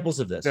multiple examples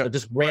of this. Yeah.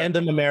 Just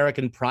random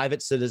American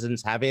private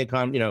citizens having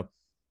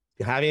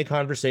a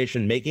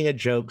conversation, making a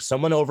joke.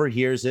 Someone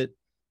overhears it.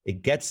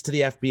 It gets to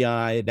the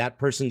FBI. That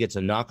person gets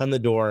a knock on the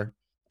door.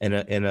 and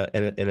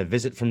a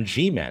visit from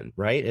G-men,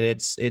 right? And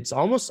it's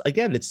almost,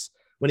 again, it's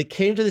when it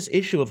came to this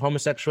issue of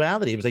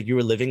homosexuality, it was like you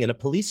were living in a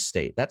police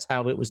state. That's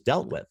how it was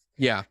dealt with.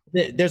 Yeah.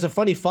 There's a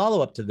funny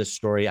follow-up to this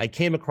story. I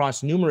came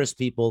across numerous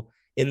people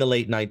in the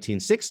late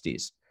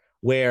 1960s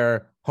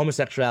where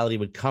homosexuality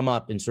would come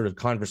up in sort of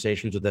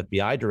conversations with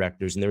FBI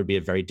directors, and there would be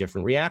a very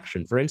different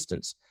reaction. For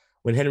instance,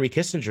 when Henry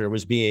Kissinger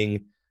was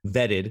being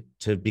vetted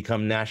to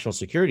become national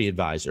security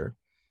advisor,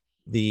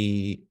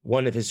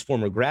 one of his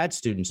former grad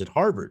students at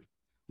Harvard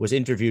was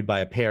interviewed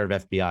by a pair of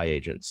FBI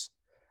agents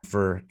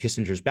for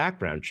Kissinger's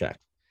background check.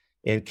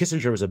 And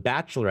Kissinger was a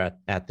bachelor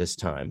at this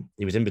time.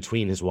 He was in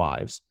between his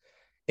wives.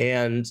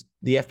 And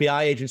the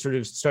FBI agent sort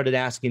of started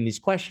asking these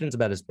questions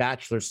about his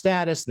bachelor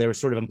status. And they were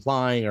sort of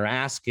implying or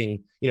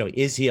asking,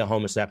 is he a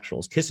homosexual?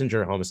 Is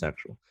Kissinger a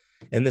homosexual?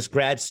 And this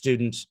grad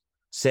student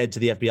said to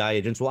the FBI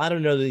agents, well, I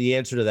don't know the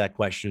answer to that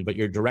question, but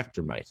your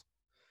director might.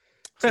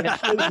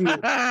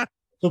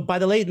 So by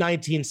the late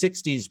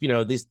 1960s,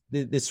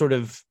 this sort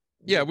of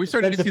we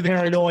started to see the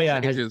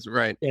paranoia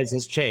right.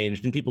 has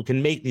changed, and people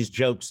can make these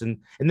jokes, and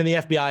then the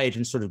FBI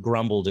agents sort of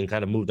grumbled and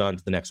kind of moved on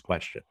to the next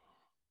question.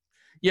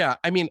 Yeah,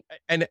 I mean,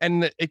 and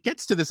it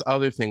gets to this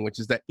other thing, which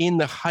is that in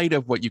the height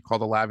of what you call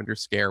the Lavender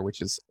Scare,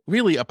 which is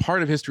really a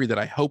part of history that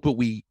I hope that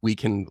we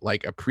can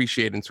like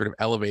appreciate and sort of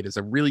elevate as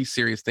a really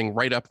serious thing,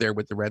 right up there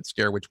with the Red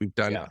Scare, which we've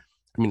done. Yeah.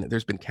 I mean,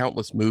 there's been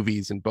countless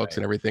movies and books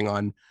and everything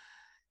on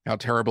how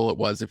terrible it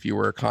was if you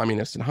were a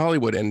communist in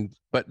Hollywood,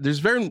 but there's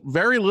very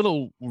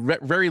little,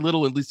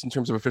 at least in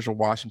terms of official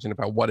Washington,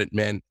 about what it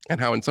meant and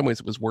how in some ways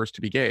it was worse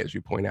to be gay, as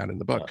you point out in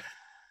the book. Yeah.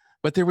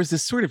 But there was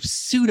this sort of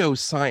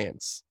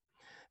pseudoscience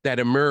that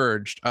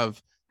emerged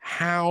of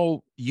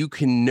how you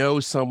can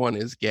know someone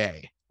is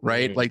gay,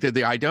 right? Mm-hmm.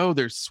 Like I know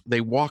they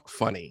walk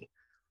funny,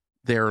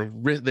 they're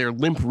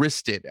limp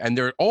wristed, and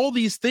there are all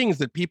these things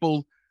that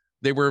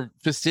they were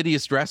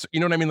fastidious dress.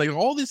 You know what I mean? Like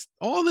all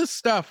this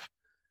stuff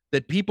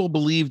that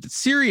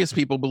serious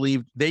people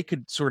believed they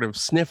could sort of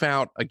sniff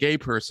out a gay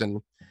person.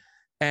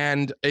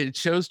 And it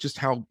shows just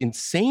how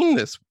insane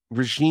this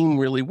regime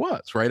really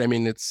was, right? I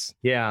mean,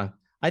 yeah.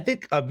 I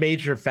think a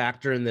major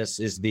factor in this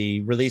is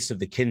the release of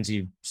the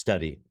Kinsey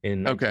study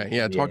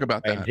talk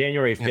about that.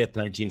 January 5th,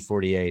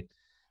 1948.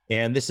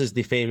 And this is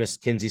the famous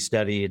Kinsey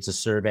study. It's a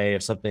survey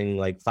of something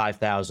like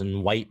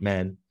 5,000 white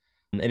men.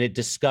 And it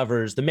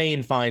discovers the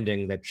main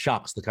finding that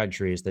shocks the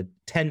country is that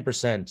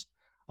 10%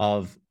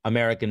 of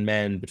American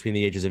men between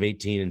the ages of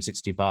 18 and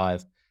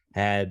 65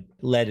 had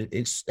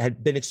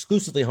been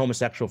exclusively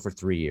homosexual for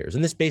 3 years.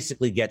 And this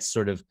basically gets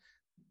sort of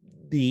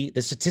the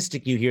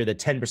statistic you hear that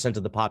 10%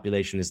 of the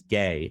population is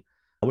gay,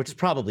 which is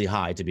probably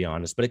high, to be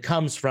honest, but it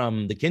comes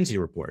from the Kinsey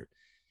report.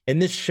 And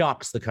this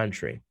shocks the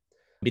country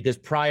because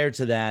prior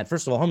to that,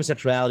 first of all,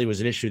 homosexuality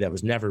was an issue that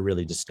was never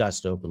really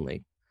discussed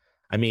openly.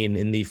 I mean,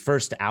 in the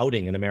first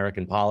outing in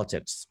American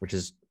politics, which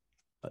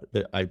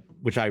I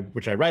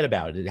write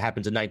about, it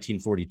happens in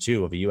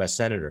 1942 of a U.S.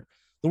 senator.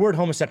 The word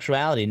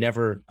homosexuality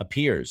never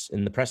appears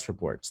in the press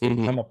reports. They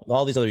come up with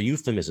all these other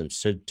euphemisms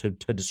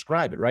to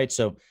describe it, right?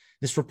 So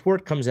this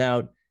report comes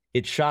out,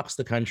 it shocks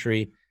the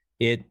country,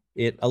 it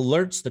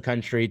alerts the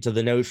country to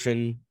the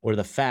notion or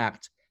the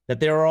fact that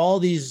there are all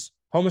these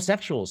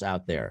homosexuals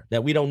out there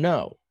that we don't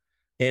know.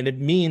 And it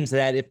means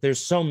that if there's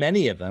so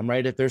many of them,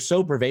 right, if they're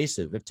so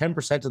pervasive, if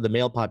 10% of the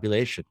male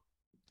population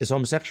is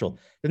homosexual,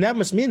 then that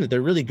must mean that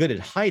they're really good at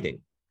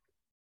hiding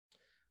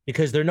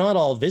because they're not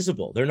all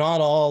visible. They're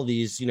not all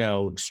these,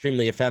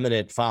 extremely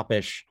effeminate,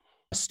 foppish,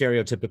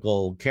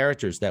 stereotypical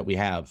characters that we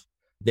have.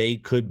 They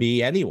could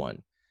be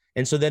anyone.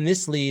 And so then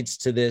this leads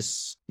to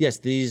these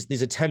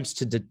attempts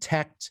to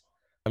detect.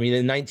 I mean,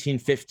 in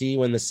 1950,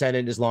 when the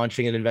Senate is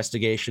launching an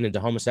investigation into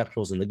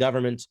homosexuals in the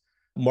government,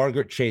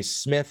 Margaret Chase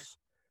Smith,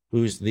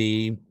 who's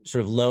the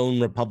sort of lone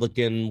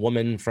Republican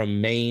woman from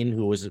Maine,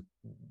 who was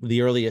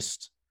the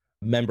earliest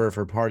member of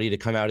her party to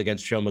come out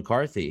against Joe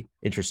McCarthy,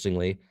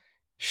 interestingly,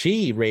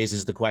 she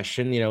raises the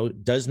question,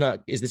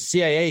 is the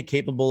CIA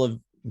capable of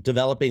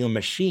developing a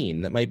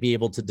machine that might be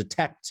able to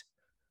detect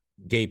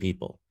gay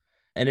people?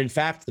 And in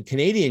fact, the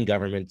Canadian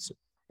government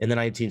in the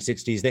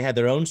 1960s, they had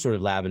their own sort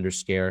of lavender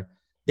scare.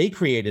 They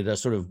created a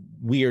sort of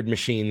weird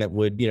machine that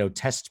would,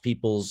 test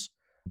people's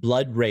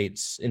blood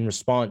rates in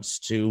response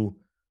to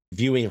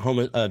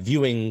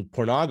viewing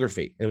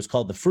pornography. It was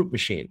called the fruit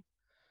machine.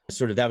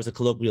 That was a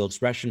colloquial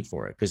expression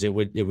for it because it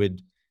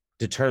would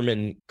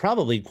determine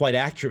probably quite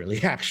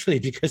accurately, actually,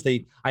 because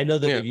I know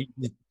that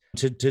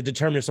to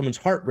determine if someone's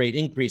heart rate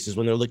increases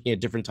when they're looking at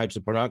different types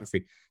of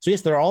pornography. So yes,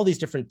 there are all these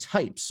different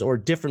types or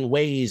different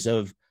ways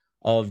of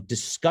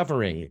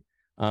discovering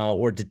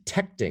or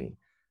detecting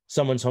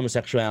someone's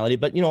homosexuality.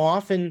 But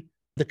often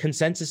the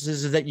consensus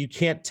is that you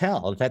can't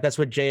tell. In fact, that's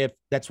what J.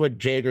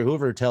 Edgar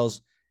Hoover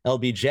tells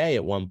LBJ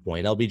at one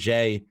point.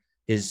 LBJ,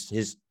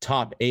 his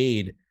top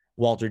aide,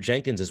 Walter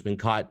Jenkins, has been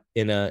caught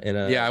in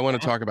a I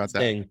want to talk about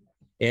that.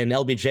 And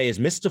LBJ is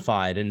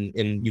mystified,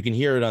 and you can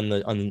hear it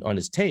on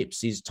his tapes.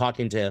 He's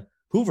talking to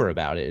Hoover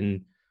about it,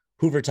 and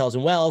Hoover tells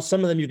him, well,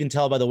 some of them you can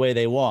tell by the way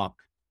they walk,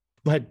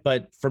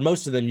 but for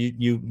most of them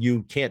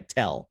you can't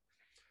tell.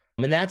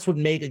 And that's what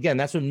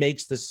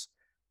makes this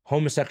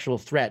homosexual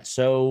threat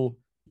so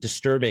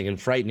disturbing and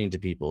frightening to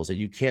people, is that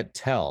you can't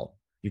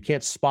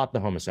spot the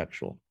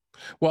homosexual.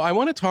 Well, I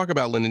want to talk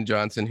about Lyndon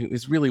Johnson, who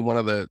is really one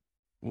of the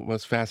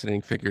most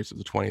fascinating figures of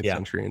the 20th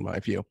century, in my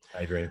view.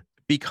 I agree.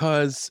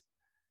 Because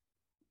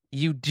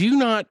you do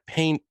not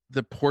paint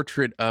the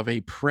portrait of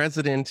a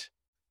president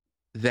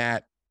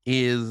that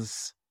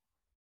has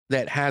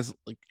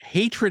like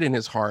hatred in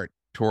his heart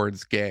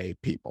towards gay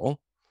people.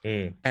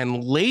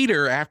 And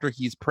later, after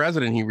he's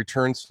president, he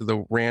returns to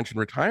the ranch in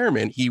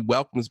retirement. He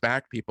welcomes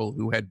back people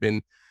who had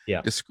been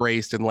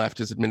disgraced and left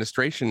his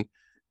administration,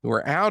 who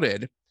are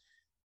outed.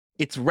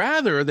 It's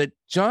rather that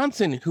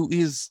Johnson, who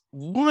is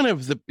one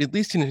of the, at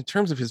least in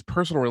terms of his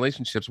personal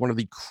relationships, one of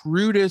the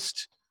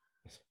crudest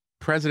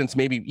presidents,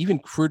 maybe even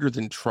cruder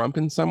than Trump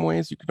in some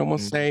ways, you could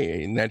almost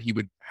say, in that he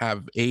would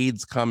have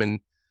aides come and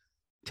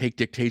take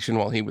dictation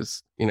while he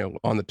was,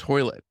 on the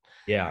toilet.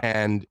 Yeah.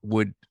 And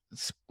would,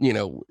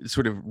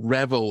 sort of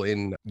revel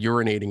in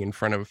urinating in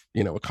front of,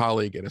 a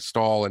colleague at a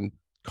stall and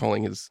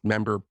calling his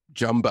member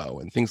Jumbo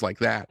and things like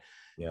that.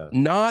 Yeah.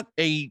 Not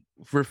a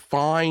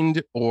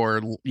refined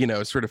or,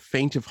 sort of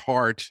faint of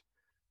heart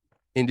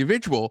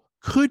individual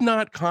could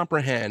not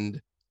comprehend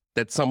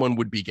that someone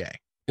would be gay.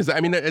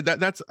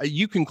 That's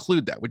you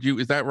conclude that, would you?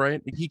 Is that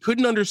right? He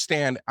couldn't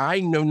understand. I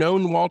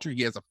known Walter.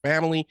 He has a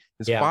family,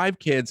 his 5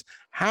 kids.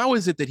 How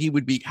is it that he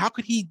would be? How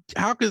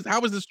is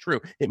this true?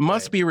 It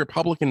must be a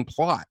Republican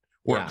plot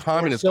or a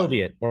communist or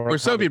Soviet or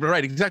Soviet. But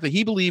right, exactly.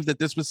 He believed that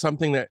this was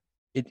something that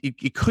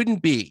it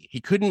couldn't be. He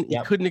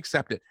couldn't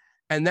accept it,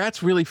 and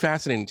that's really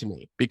fascinating to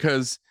me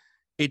because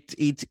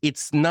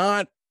it's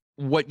not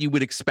what you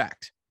would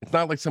expect. It's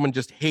not like someone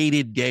just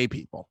hated gay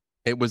people.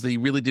 It was that he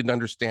really didn't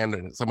understand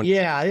it.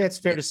 That's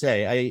fair to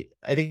say.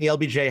 I think the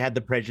LBJ had the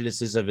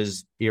prejudices of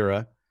his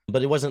era,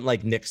 but it wasn't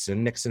like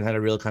Nixon. Nixon had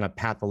a real kind of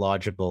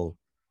pathological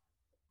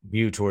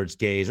view towards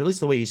gays, or at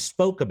least the way he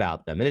spoke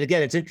about them. And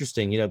again, it's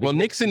interesting, Well,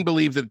 Nixon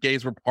believed that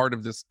gays were part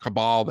of this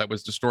cabal that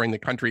was destroying the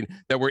country,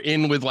 that were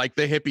in with like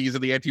the hippies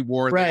and the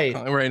anti-war, right,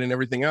 and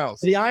everything else.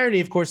 The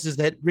irony, of course, is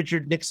that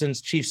Richard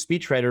Nixon's chief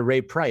speechwriter,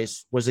 Ray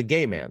Price, was a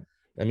gay man.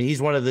 I mean,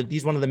 he's one of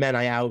the men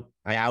I out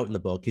in the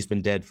book. He's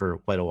been dead for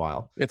quite a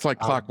while. It's like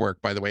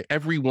clockwork, by the way.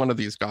 Every one of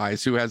these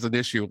guys who has an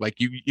issue, like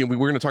we're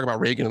going to talk about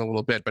Reagan in a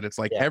little bit, but it's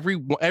like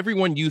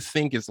everyone you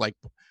think is like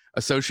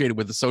associated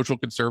with the social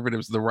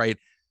conservatives, the right,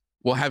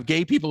 will have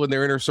gay people in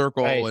their inner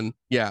circle, and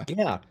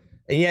and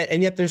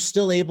yet they're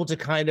still able to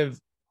kind of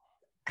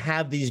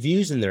have these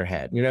views in their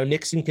head.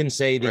 Nixon can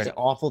say these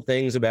awful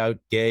things about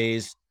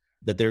gays,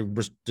 that they're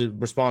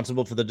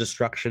responsible for the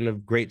destruction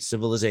of great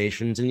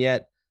civilizations, and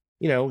yet,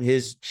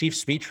 his chief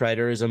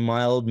speechwriter is a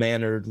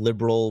mild-mannered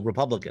liberal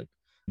Republican,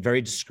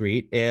 very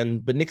discreet.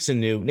 But Nixon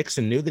knew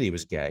that he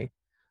was gay.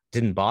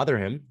 Didn't bother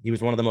him. He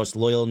was one of the most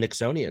loyal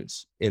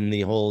Nixonians in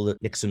the whole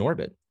Nixon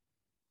orbit.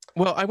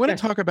 Well, I want to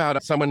talk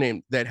about someone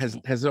named that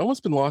has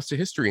almost been lost to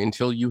history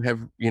until you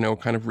have,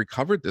 kind of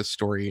recovered this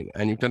story,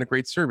 and you've done a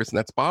great service, and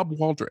that's Bob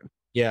Waldron.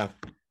 Yeah.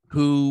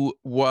 Who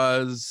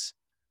was,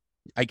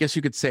 I guess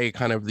you could say,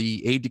 kind of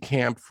the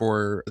aide-de-camp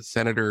for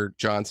Senator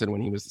Johnson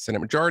when he was the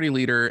Senate Majority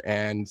Leader,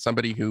 and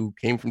somebody who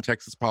came from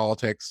Texas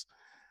politics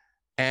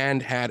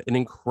and had an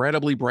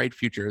incredibly bright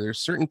future. There's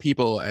certain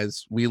people,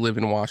 as we live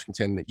in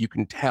Washington, that you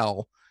can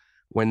tell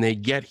when they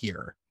get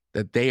here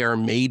that they are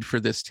made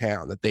for this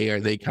town, that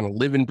they kind of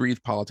live and breathe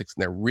politics,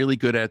 and they're really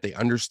good at it. They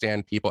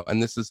understand people.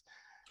 And this is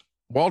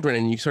Waldron,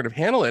 and you sort of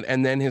handle it,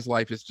 and then his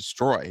life is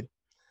destroyed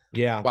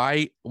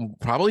by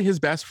probably his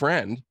best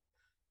friend,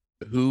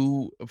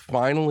 who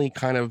finally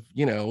kind of,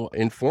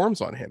 informs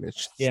on him, it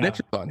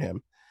snitches on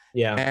him.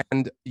 Yeah.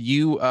 And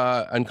you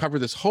uncover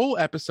this whole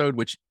episode,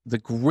 which the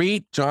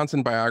great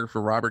Johnson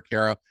biographer, Robert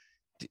Caro,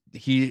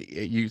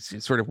 you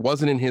sort of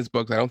wasn't in his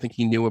books. I don't think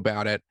he knew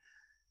about it.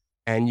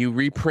 And you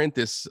reprint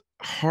this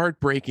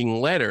heartbreaking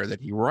letter that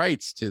he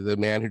writes to the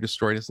man who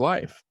destroyed his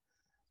life.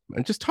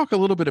 And just talk a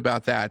little bit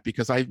about that,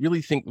 because I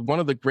really think one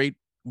of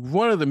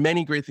the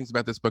many great things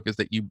about this book is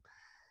that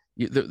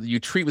you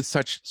treat with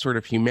such sort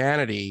of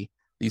humanity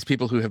these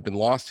people who have been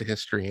lost to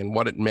history and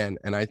what it meant.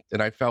 And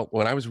I felt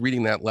when I was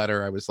reading that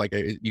letter, I was like,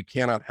 you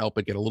cannot help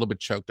but get a little bit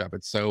choked up.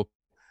 It's so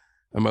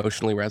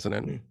emotionally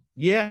resonant.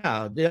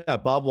 Yeah.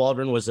 Bob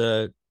Waldron was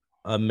a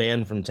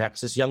man from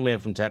Texas, young man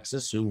from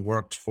Texas, who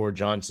worked for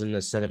Johnson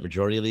as Senate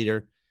Majority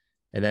Leader.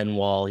 And then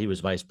while he was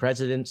vice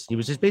president, he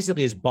was just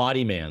basically his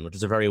body man, which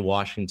is a very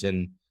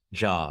Washington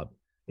job.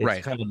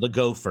 It's kind of the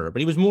gopher, but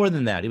he was more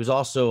than that. He was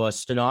also a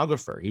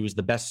stenographer. He was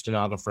the best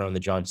stenographer on the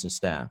Johnson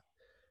staff.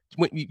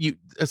 When you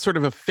a sort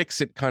of a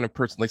fix-it kind of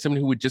person, like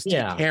someone who would just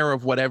take care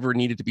of whatever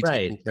needed to be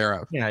taken care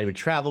of. Yeah, he would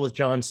travel with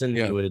Johnson.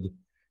 He would,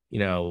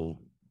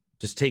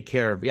 just take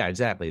care of. Yeah,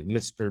 exactly,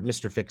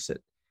 Mr.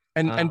 Fix-It.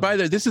 And by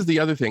the way, this is the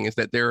other thing, is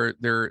that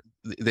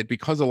that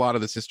because a lot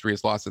of this history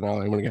is lost,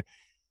 and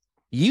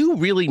you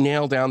really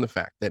nail down the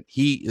fact that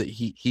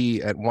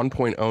he at one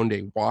point owned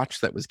a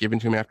watch that was given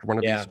to him after one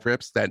of these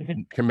trips that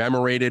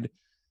commemorated,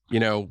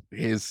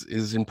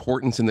 his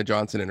importance in the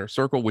Johnson inner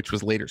circle, which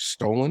was later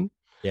stolen.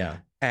 Yeah.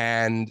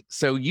 And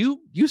so you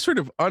sort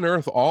of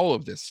unearth all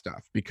of this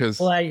stuff because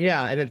Well,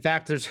 yeah, and in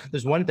fact,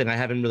 there's one thing I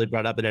haven't really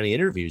brought up in any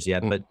interviews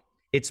yet, but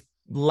it's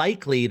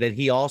likely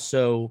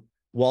that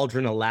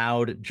Waldron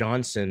allowed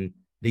Johnson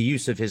the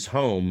use of his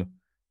home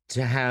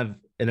to have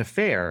an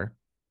affair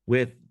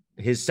with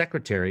his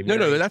secretary.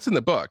 No, that's in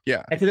the book.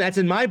 Yeah, that's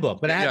in my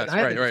book, but I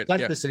haven't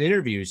discussed yeah. this in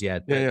interviews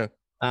yet. But,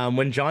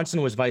 when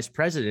Johnson was vice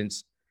president,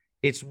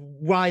 it's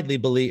widely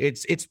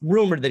believed, it's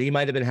rumored that he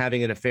might have been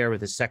having an affair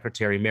with his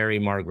secretary, Mary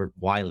Margaret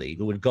Wiley,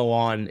 who would go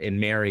on and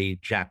marry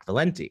Jack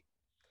Valenti,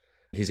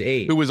 his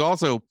aide. Who was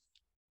also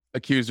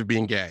accused of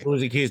being gay.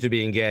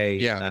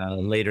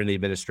 Later in the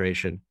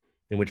administration,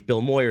 in which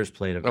Bill Moyers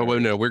played a. Oh, well,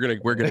 no, we're gonna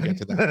get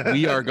to that.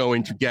 We are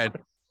going to get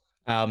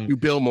to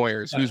Bill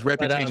Moyers, whose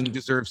reputation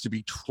deserves to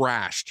be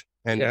trashed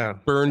and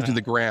burned to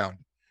the ground.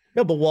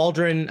 No, but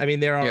Waldron, I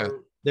mean,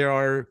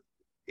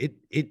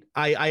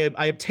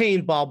 I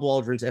obtained Bob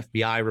Waldron's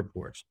FBI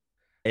report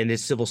and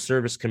his Civil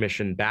Service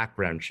Commission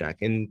background check,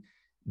 and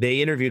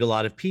they interviewed a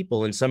lot of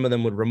people, and some of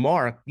them would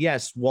remark,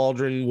 yes,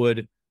 Waldron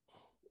would,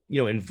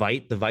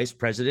 invite the vice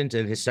president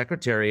and his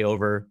secretary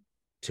over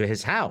to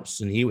his house,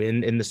 and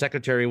the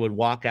secretary would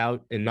walk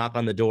out and knock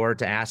on the door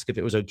to ask if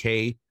it was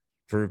okay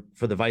for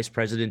the vice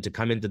president to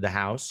come into the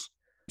house.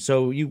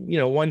 So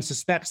one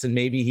suspects that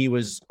maybe he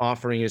was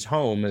offering his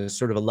home as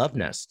sort of a love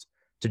nest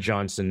to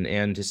Johnson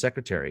and his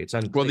secretary. It's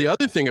unclear. Well, the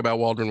other thing about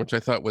Waldron, which I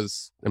thought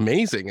was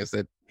amazing, is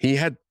that he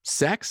had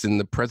sex in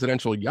the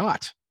presidential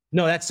yacht.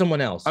 No, that's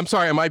someone else. I'm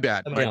sorry, my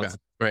bad. Bad.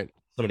 Right.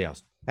 Somebody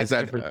else. That's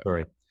a different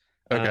story.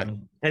 Okay.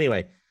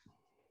 Anyway,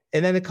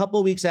 and then a couple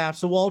of weeks after,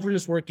 so Waldron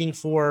is working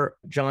for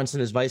Johnson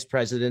as vice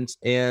president,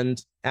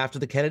 and after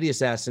the Kennedy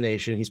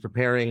assassination, he's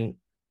preparing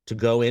to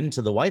go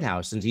into the White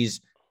House, and he's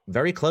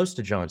very close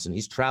to Johnson.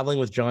 He's traveling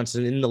with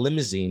Johnson in the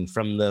limousine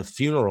from the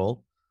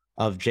funeral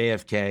of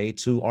JFK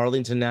to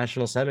Arlington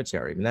National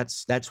Cemetery. And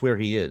that's where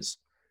he is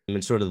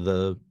in sort of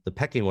the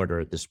pecking order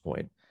at this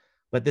point.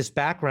 But this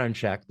background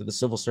check that the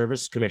Civil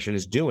Service Commission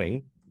is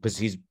doing,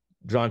 because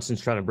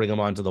Johnson's trying to bring him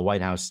onto the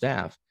White House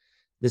staff,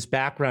 this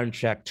background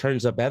check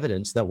turns up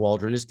evidence that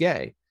Waldron is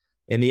gay.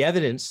 And the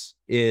evidence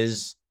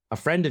is a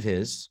friend of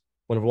his,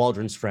 one of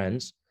Waldron's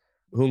friends,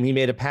 whom he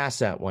made a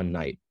pass at one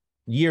night,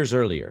 years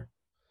earlier.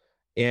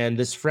 And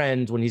this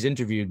friend, when he's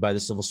interviewed by the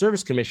Civil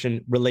Service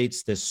Commission,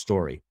 relates this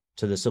story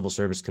to the Civil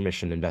Service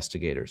Commission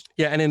investigators.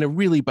 Yeah, and in a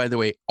really, by the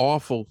way,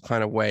 awful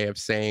kind of way of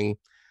saying,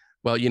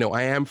 well,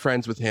 I am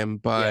friends with him,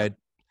 but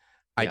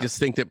I just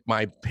think that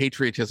my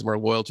patriotism or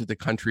loyalty to the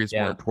country is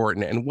more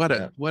important. And what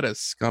a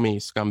scum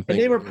thing. And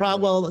they were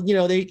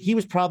he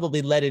was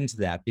probably led into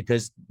that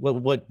because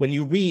when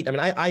you read, I mean,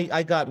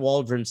 I got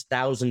Waldron's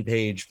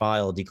 1,000-page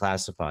file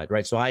declassified,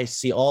 right? So I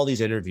see all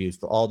these interviews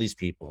for all these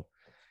people.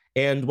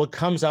 And what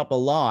comes up a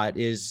lot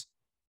is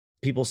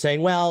people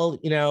saying, well,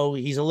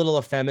 he's a little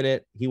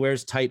effeminate. He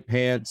wears tight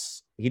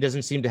pants. He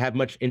doesn't seem to have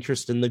much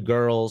interest in the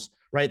girls,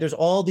 right? There's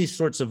all these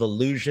sorts of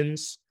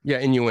allusions. Yeah,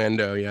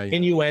 innuendo. Yeah.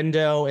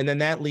 Innuendo. And then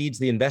that leads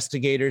the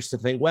investigators to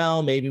think,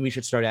 well, maybe we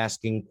should start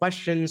asking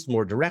questions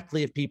more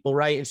directly of people,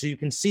 right? And so you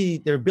can see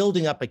they're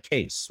building up a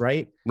case,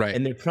 right? Right.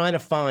 And they're trying to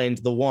find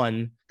the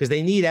one, because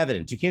they need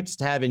evidence. You can't just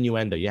have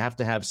innuendo. You have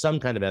to have some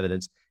kind of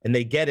evidence. And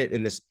they get it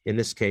in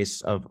this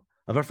case of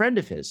a friend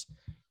of his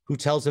who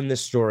tells him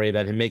this story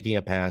about him making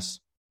a pass.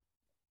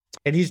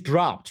 And he's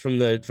dropped from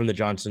the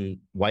Johnson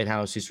White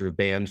House. He's sort of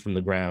banned from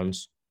the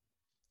grounds.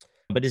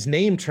 But his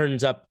name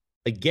turns up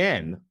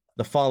again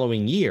the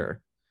following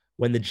year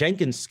when the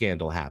Jenkins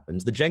scandal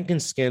happens. The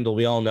Jenkins scandal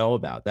we all know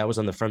about. That was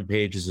on the front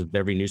pages of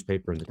every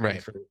newspaper in the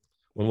country. Right.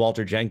 When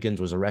Walter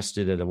Jenkins was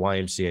arrested at a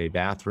YMCA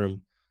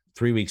bathroom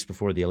 3 weeks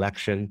before the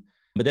election.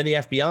 But then the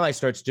FBI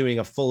starts doing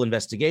a full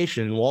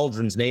investigation, and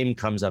Waldron's name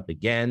comes up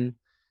again.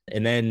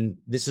 And then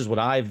this is what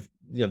I've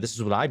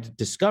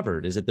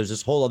discovered, is that there's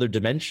this whole other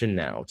dimension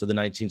now to the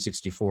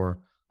 1964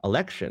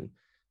 election,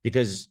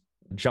 because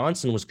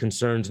Johnson was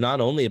concerned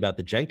not only about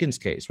the Jenkins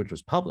case, which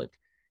was public,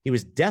 he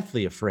was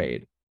deathly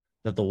afraid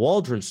that the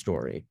Waldron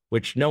story,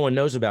 which no one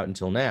knows about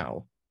until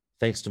now,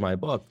 thanks to my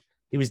book,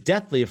 he was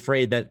deathly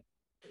afraid that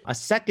a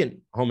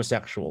second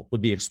homosexual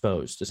would be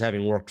exposed as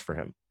having worked for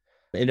him.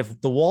 And if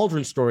the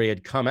Waldron story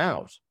had come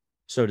out,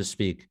 so to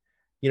speak,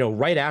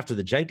 right after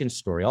the Jenkins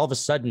story, all of a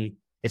sudden,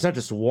 it's not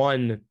just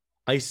one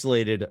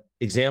isolated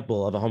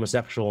example of a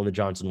homosexual in the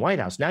Johnson White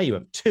House. Now you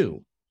have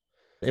two.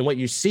 And what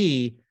you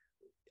see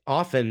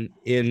often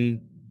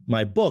in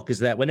my book is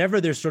that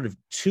whenever there's sort of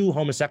two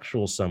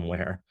homosexuals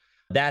somewhere,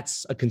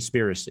 that's a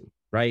conspiracy,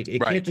 right?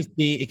 It can't just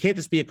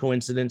be a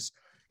coincidence.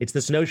 It's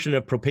this notion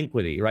of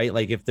propinquity, right?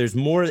 Like if there's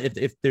more,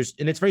 if there's,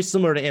 and it's very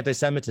similar to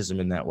anti-Semitism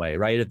in that way,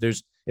 right? If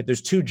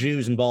there's two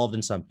Jews involved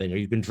in something, or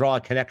you can draw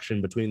a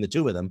connection between the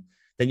two of them,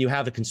 then you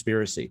have a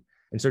conspiracy.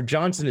 And so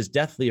Johnson is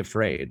deathly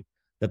afraid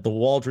that the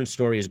Waldron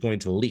story is going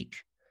to leak.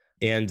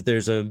 And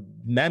there's a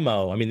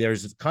memo. I mean,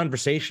 there's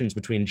conversations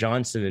between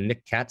Johnson and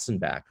Nick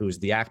Katzenbach, who was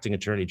the acting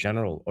attorney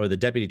general or the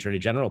deputy attorney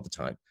general at the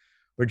time,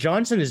 where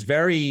Johnson is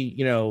very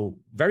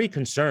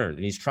concerned.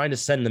 And he's trying to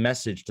send the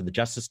message to the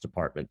Justice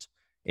Department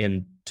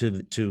and to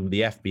the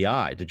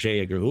FBI, to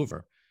J. Edgar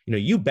Hoover,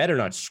 you better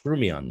not screw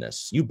me on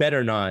this. You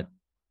better not,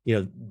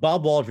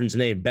 Bob Waldron's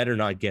name better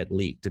not get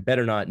leaked. It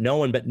better not, no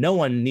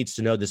one needs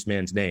to know this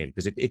man's name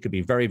because it could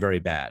be very, very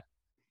bad.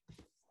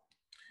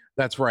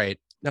 That's right.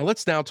 Now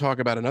let's talk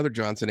about another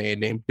Johnson aide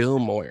named Bill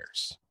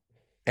Moyers.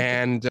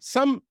 And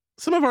some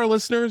of our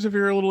listeners, if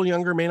you're a little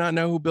younger, may not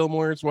know who Bill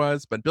Moyers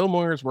was, but Bill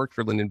Moyers worked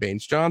for Lyndon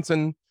Baines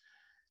Johnson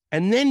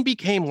and then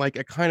became like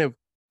a kind of,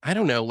 I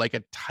don't know, like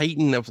a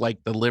titan of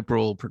like the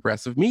liberal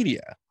progressive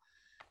media.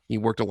 He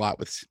worked a lot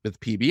with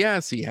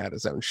PBS. He had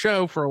his own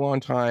show for a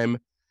long time.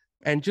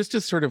 And just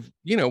as sort of,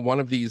 one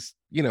of these,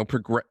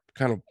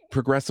 kind of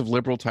progressive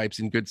liberal types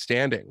in good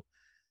standing.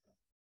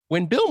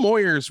 When Bill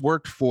Moyers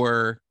worked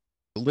for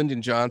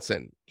Lyndon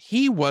Johnson,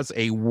 he was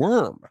a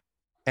worm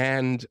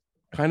and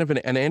kind of an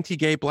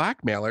anti-gay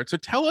blackmailer. So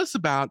tell us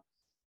about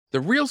the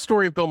real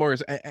story of Bill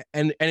Moyers,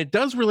 and it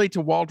does relate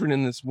to Waldron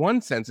in this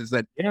one sense, is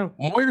that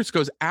Moyers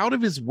goes out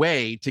of his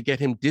way to get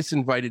him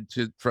disinvited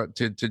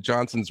to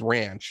Johnson's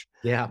ranch.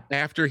 Yeah.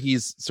 After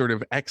he's sort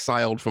of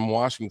exiled from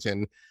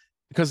Washington,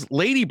 because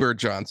Lady Bird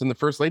Johnson, the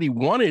first lady,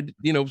 wanted,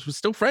 was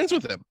still friends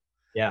with him.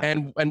 Yeah.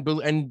 And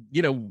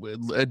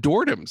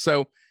adored him.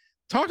 So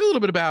talk a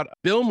little bit about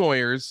Bill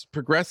Moyers,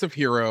 progressive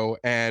hero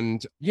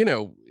and,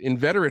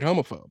 inveterate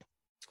homophobe.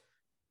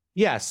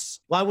 Yes.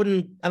 Well, I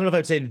don't know if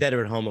I'd say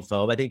inveterate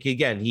homophobe. I think,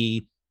 again,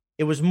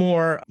 it was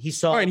more, he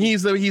saw. And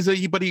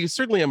but he's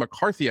certainly a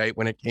McCarthyite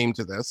when it came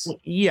to this.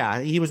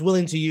 Yeah. He was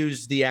willing to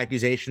use the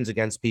accusations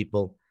against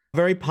people.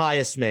 Very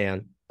pious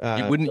man.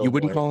 You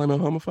wouldn't call him a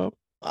homophobe?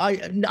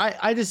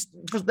 I just.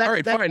 All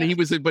right, fine. He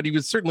was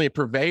certainly a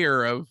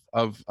purveyor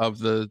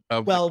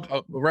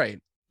right.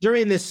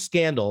 During this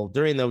scandal,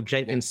 during the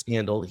Jenkins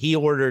scandal, he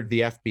ordered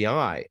the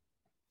FBI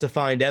to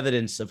find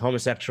evidence of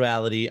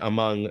homosexuality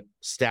among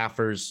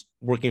staffers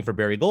working for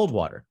Barry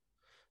Goldwater.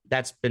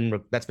 That's been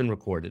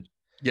recorded.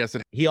 Yes.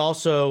 He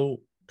also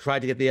tried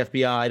to get the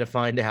FBI to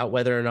find out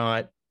whether or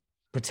not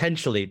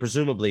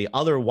presumably,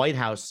 other White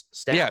House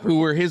staffers. Yeah, who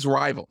were his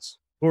rivals.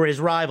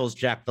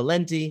 Jack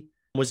Valenti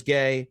was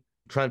gay,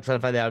 trying to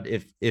find out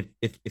if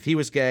he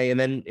was gay. And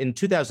then in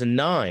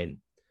 2009,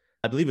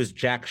 I believe it was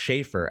Jack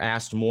Schaefer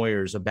asked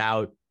Moyers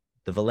about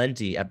the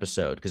Valenti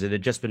episode because it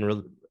had just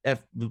been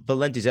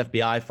Valenti's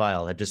FBI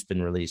file had just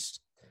been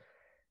released.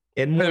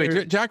 And by the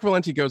way, Jack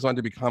Valenti goes on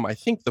to become, I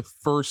think, the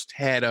first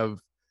head of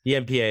the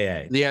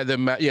MPAA.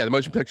 The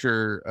Motion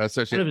Picture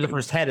Association. He was the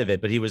first head of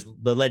it, but he was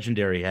the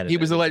legendary head. He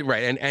was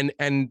right,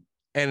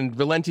 and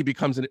Valenti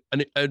becomes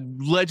a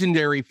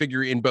legendary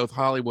figure in both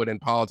Hollywood and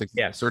politics.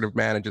 Yes. Sort of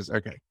manages.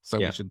 Okay, so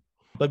yeah. we should.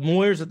 But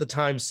Moyers at the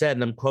time said,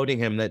 and I'm quoting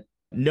him, that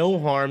no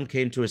harm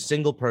came to a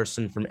single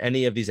person from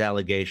any of these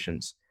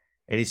allegations.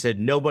 And he said,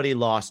 nobody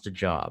lost a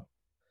job.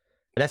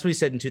 And that's what he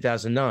said in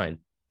 2009.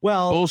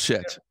 Well,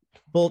 bullshit.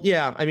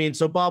 Yeah. I mean,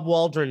 so Bob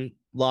Waldron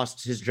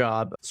lost his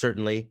job,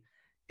 certainly.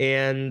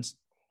 And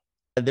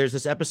there's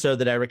this episode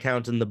that I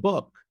recount in the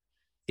book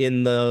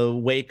in the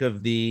wake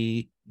of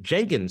the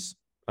Jenkins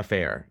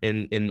affair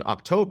in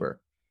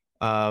October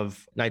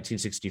of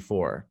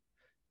 1964,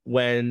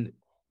 when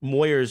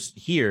Moyers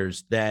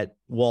hears that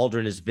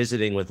Waldron is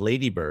visiting with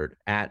Lady Bird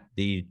at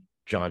the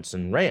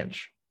Johnson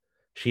Ranch.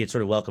 She had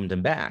sort of welcomed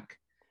him back.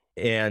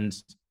 And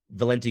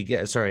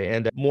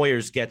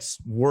Moyers gets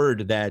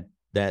word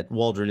that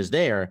Waldron is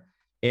there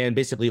and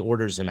basically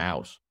orders him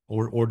out,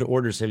 or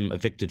orders him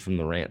evicted from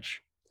the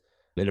ranch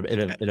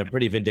in a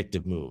pretty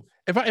vindictive move.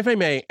 If I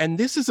may, and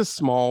this is a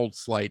small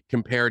slight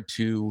compared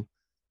to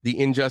the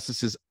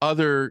injustices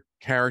other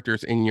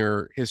characters in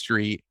your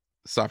history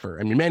suffer.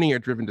 I mean, many are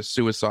driven to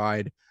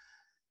suicide.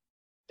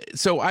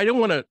 So I don't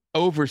want to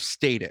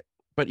overstate it,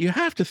 but you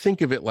have to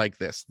think of it like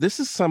this. This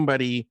is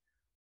somebody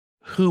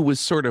who was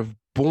sort of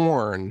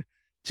born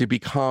to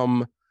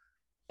become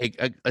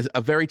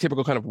a very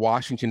typical kind of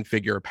Washington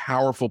figure, a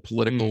powerful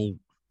political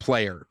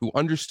player who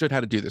understood how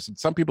to do this. And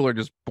some people are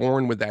just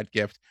born with that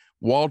gift.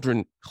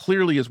 Waldron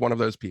clearly is one of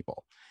those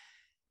people.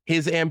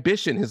 His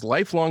ambition, his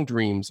lifelong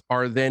dreams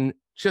are then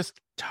just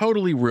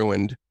totally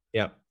ruined.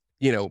 Yeah.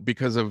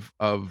 Because of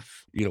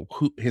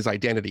his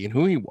identity and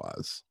who he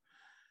was.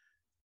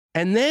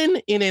 And then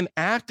in an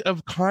act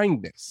of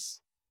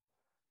kindness,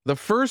 the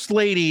first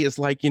lady is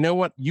like, you know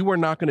what? You are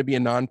not going to be a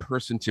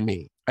non-person to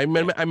me.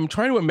 I'm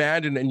trying to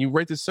imagine, and you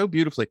write this so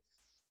beautifully,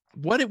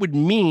 what it would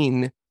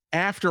mean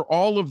after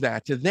all of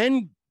that to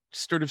then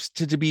sort of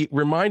to be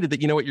reminded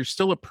that, you know what, you're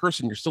still a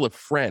person, you're still a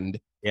friend.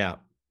 Yeah.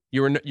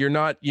 You're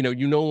not,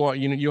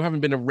 you haven't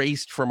been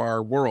erased from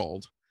our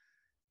world.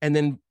 And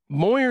then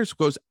Moyers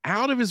goes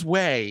out of his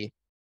way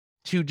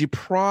to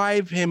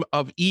deprive him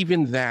of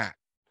even that.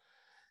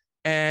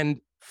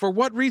 And for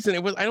what reason?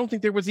 I don't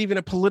think there was even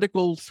a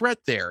political threat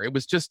there. It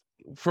was just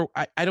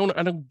I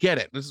don't get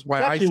it. This is why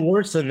it's actually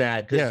worse than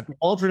that, because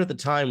Waldron at the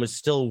time was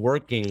still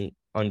working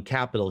on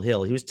Capitol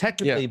Hill. He was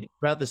technically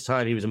throughout this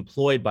time he was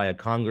employed by a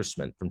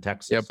congressman from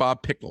Texas. Yeah,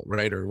 Bob Pickle,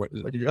 right? Or what?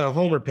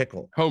 Homer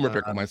Pickle.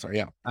 I'm sorry.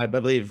 Yeah, I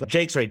believe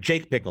Jake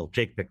Pickle.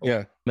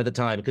 Yeah, at the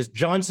time, because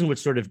Johnson would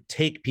sort of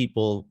take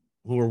people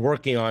who were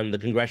working on the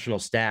congressional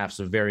staffs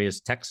of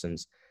various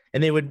Texans,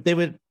 and they would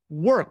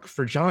work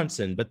for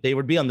Johnson, but they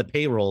would be on the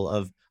payroll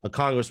of a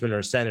congressman or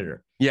a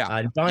senator.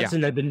 Yeah.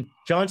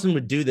 Johnson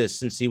would do this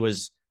since he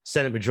was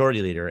Senate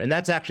Majority Leader. And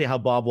that's actually how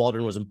Bob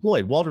Waldron was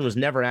employed. Waldron was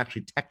never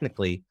actually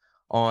technically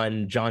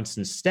on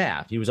Johnson's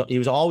staff. He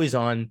was always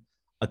on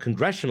a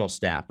congressional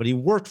staff, but he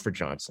worked for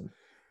Johnson.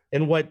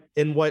 And what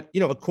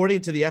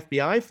according to the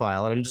FBI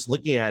file, and I'm just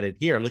looking at it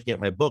here, I'm looking at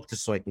my book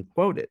just so I can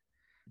quote it.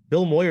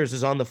 Bill Moyers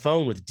is on the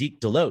phone with Deke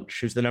Deloach,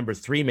 who's the number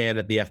 3 man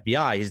at the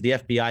FBI. He's the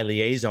FBI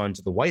liaison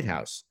to the White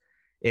House.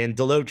 And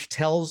Deloach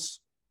tells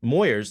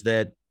Moyers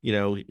that,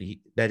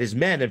 that his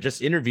men have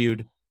just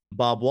interviewed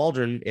Bob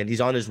Waldron and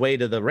he's on his way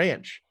to the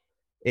ranch.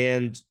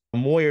 And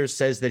Moyers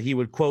says that he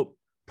would, quote,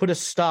 put a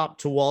stop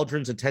to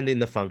Waldron's attending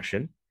the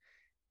function.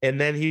 And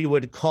then he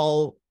would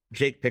call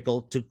Jake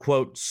Pickle to,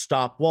 quote,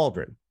 stop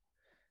Waldron.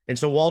 And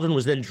so Waldron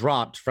was then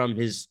dropped from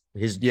his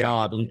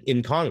job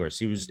in Congress.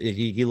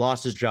 He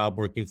lost his job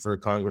working for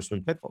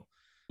Congressman Pickle.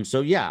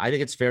 So, yeah, I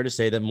think it's fair to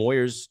say that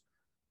Moyers,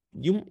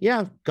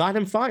 got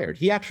him fired.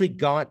 He actually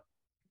got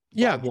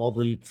Bob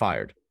Waldron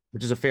fired,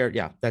 which is a fair,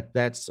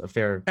 that's a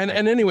fair. And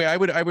anyway, I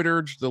would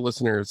urge the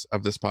listeners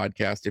of this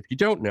podcast, if you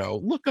don't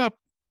know, look up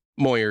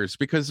Moyers,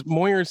 because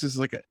Moyers is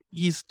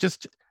he's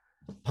just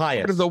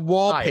pious, sort of the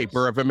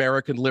wallpaper of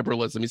American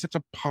liberalism. He's such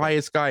a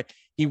pious guy.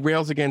 He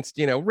rails against,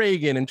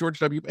 Reagan and George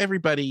W.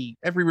 Everybody,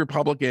 every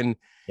Republican.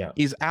 Yeah.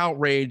 He's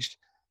outraged.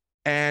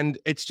 And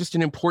it's just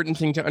an important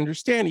thing to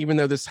understand, even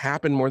though this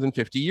happened more than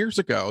 50 years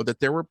ago, that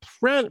there were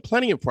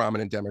plenty of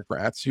prominent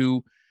Democrats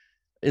who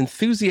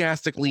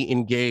enthusiastically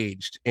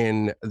engaged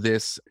in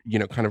this,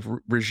 kind of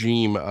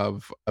regime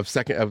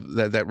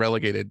that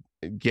relegated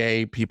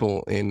gay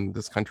people in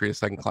this country to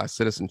second-class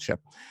citizenship.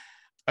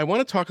 I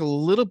want to talk a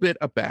little bit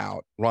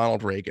about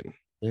Ronald Reagan,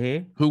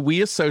 who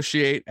we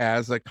associate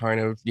as a kind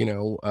of,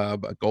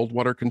 a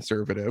Goldwater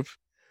conservative,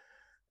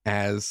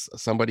 as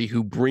somebody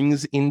who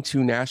brings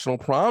into national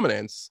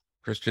prominence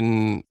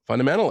Christian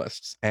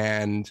fundamentalists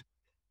and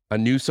a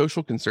new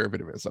social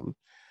conservatism.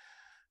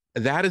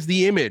 That is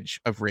the image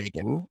of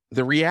Reagan.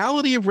 The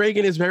reality of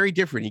Reagan is very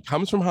different. He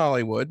comes from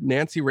Hollywood.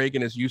 Nancy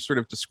Reagan, as you sort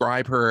of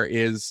describe her,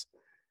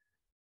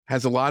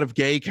 has a lot of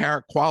gay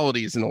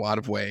qualities in a lot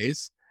of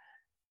ways.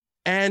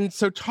 And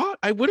so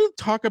I wouldn't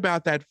talk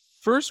about that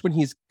first when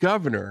he's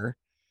governor.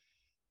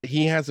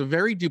 He has a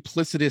very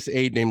duplicitous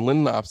aide named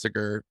Lynn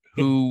Nofziger,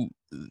 who,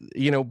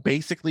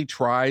 basically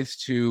tries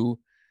to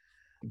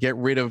get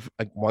rid of,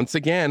 once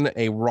again,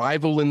 a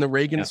rival in the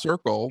Reagan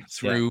circle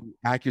through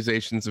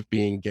accusations of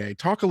being gay.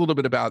 Talk a little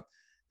bit about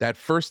that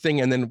first thing,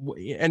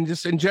 and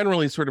just in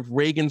generally sort of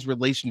Reagan's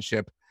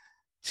relationship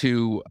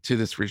to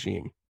this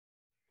regime.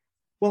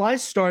 Well, I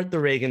start the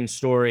Reagan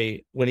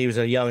story when he was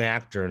a young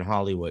actor in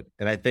Hollywood.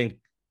 And I think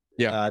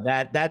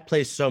that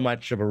plays so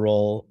much of a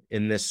role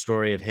in this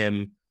story of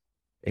him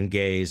and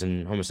gays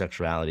and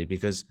homosexuality,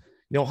 because,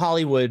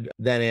 Hollywood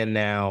then and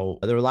now,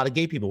 there were a lot of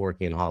gay people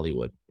working in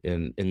Hollywood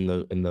in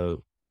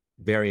the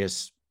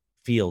various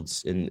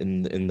fields,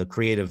 in the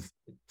creative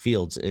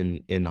fields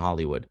in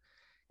Hollywood.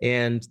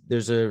 And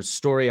there's a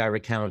story I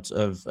recount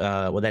of,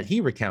 that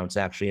he recounts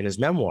actually in his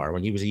memoir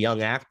when he was a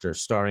young actor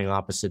starring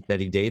opposite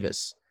Bette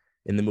Davis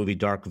in the movie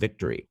Dark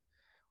Victory,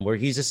 where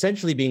he's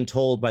essentially being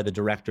told by the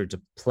director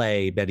to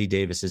play Bette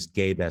Davis's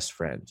gay best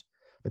friend.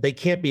 But they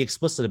can't be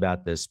explicit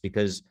about this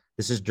because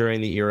this is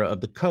during the era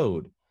of the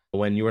Code,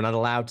 when you were not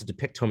allowed to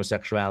depict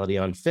homosexuality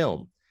on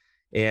film.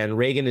 And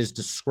Reagan is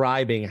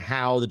describing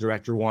how the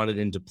director wanted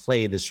him to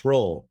play this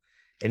role.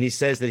 And he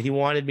says that he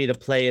wanted me to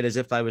play it as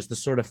if I was the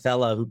sort of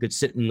fella who could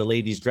sit in the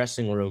ladies'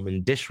 dressing room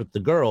and dish with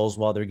the girls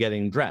while they're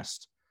getting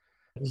dressed.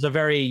 It's a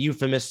very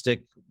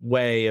euphemistic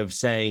way of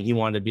saying he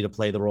wanted me to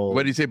play the role.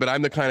 What do you say? But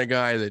I'm the kind of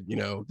guy that,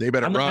 they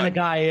better run. I'm the kind of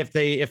guy,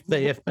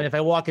 if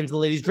I walk into the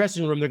ladies'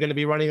 dressing room, they're going to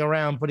be running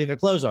around putting their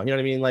clothes on. You know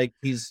what I mean? Like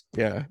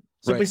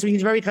So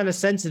he's very kind of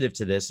sensitive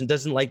to this and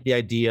doesn't like the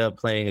idea of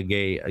playing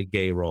a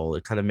gay role.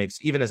 It kind of makes,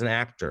 even as an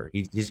actor,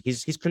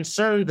 he's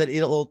concerned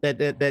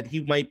that that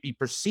he might be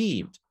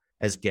perceived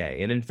as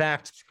gay. And in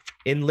fact,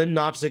 in Lynn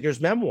Nofziger's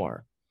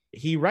memoir,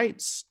 he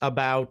writes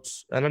about,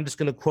 and I'm just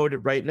going to quote it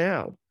right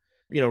now.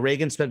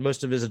 Reagan spent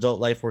most of his adult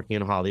life working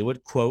in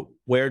Hollywood, quote,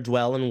 where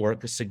dwell and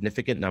work a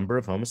significant number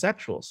of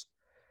homosexuals.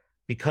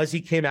 Because he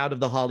came out of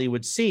the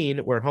Hollywood scene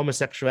where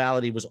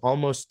homosexuality was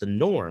almost the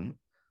norm,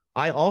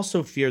 I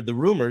also feared the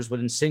rumors would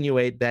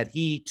insinuate that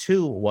he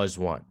too was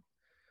one.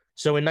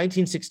 So in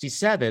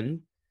 1967,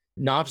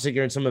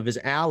 Nofziger and some of his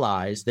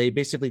allies, they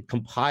basically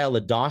compile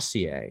a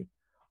dossier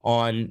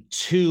on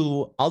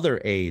 2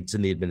 other aides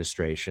in the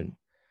administration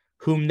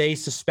whom they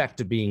suspect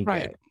of being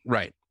gay.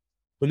 Right.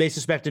 Whom they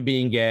suspect of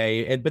being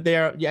gay, but they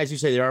are, as you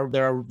say, there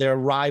are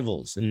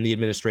rivals in the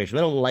administration.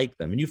 They don't like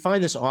them, and you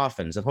find this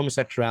often, is that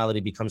homosexuality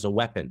becomes a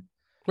weapon.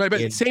 Right,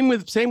 but same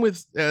with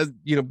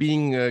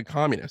being a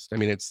communist. I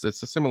mean, it's a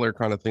similar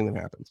kind of thing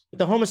that happens.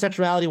 The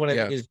homosexuality one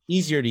is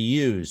easier to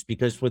use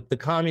because with the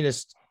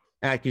communist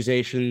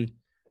accusation,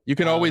 you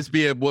can always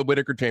be a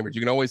Whittaker Chambers.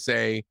 You can always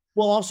say.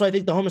 Well, also, I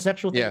think the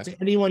homosexual thing,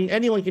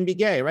 anyone can be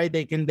gay, right?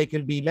 They can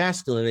be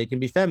masculine, they can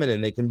be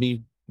feminine, they can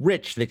be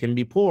rich, they can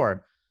be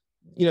poor.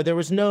 there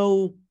was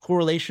no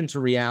correlation to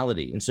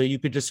reality. And so you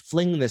could just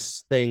fling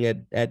this thing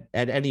at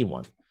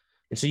anyone.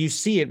 And so you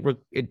see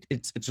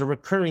it's a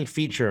recurring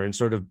feature in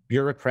sort of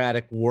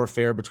bureaucratic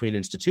warfare between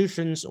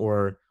institutions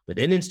or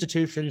within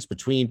institutions,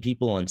 between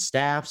people on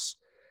staffs.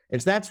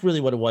 And so that's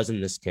really what it was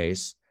in this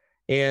case.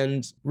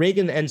 And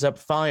Reagan ends up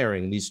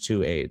firing these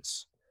two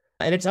aides.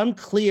 And it's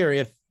unclear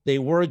if they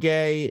were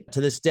gay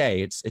to this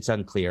day. It's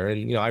unclear.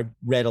 And, I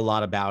read a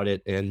lot about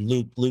it. And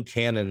Luke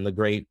Hannon, the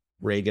great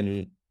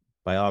Reagan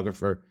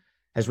biographer,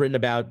 has written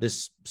about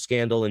this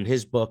scandal in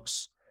his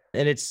books.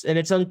 And it's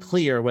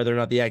unclear whether or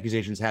not the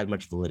accusations had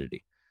much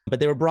validity. But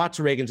they were brought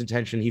to Reagan's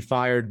attention. He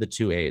fired the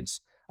two aides.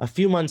 A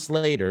few months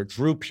later,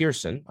 Drew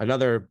Pearson,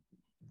 another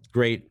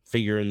great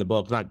figure in the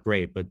book, not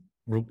great, but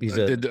he's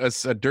a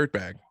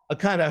dirtbag. A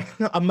kind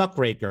of a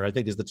muckraker, I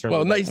think is the term.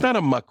 Well, no, he's not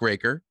a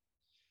muckraker.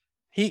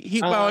 He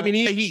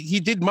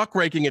did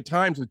muckraking at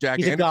times with Jack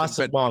Anderson.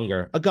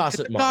 A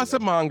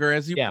gossip monger.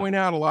 As you point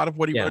out, a lot of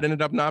what he wrote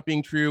ended up not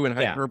being true and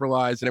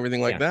hyperbolized and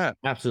everything like that.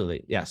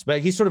 Absolutely, yes.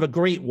 But he's sort of a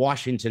great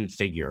Washington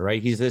figure,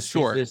 right? He's this.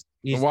 Sure.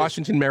 The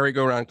Washington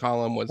merry-go-round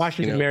column was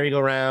Washington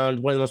merry-go-round,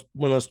 one of the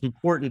most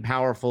important,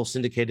 powerful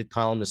syndicated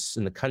columnists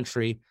in the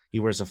country. He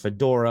wears a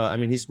fedora. I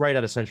mean, he's right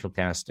out of Central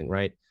Casting,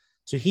 right?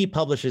 So he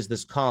publishes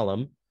this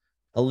column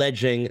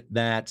alleging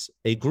that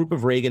a group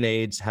of Reagan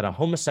aides had a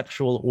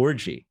homosexual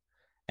orgy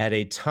at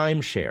a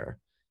timeshare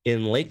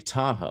in Lake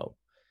Tahoe.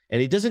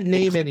 And he doesn't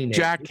name any names.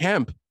 Jack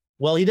Kemp.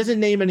 Well, he doesn't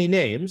name any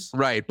names.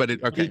 Right, but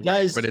he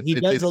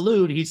does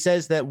allude. He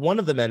says that one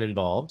of the men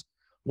involved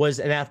was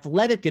an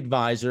athletic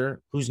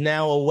advisor who's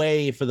now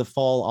away for the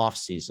fall off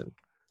season.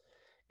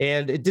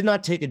 And it did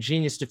not take a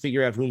genius to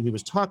figure out whom he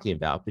was talking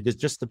about, because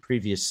just the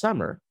previous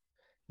summer,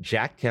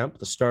 Jack Kemp,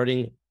 the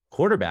starting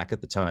quarterback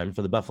at the time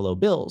for the Buffalo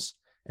Bills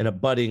and a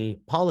budding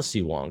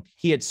policy wonk,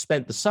 he had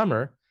spent the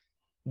summer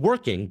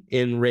working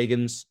in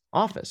Reagan's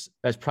office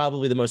as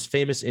probably the most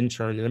famous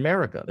intern in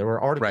America. There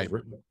were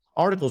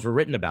articles were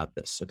written about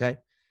this. Okay.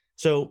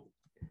 So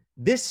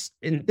this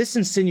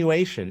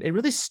insinuation, it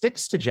really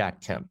sticks to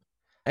Jack Kemp,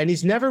 and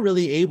he's never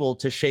really able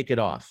to shake it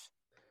off.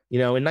 In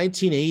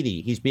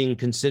 1980, he's being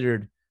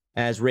considered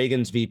as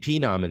Reagan's VP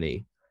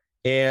nominee,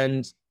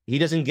 and he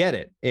doesn't get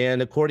it.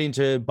 And according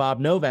to Bob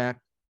Novak,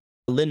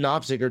 Lynn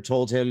Nofziger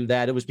told him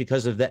that it was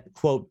because of that,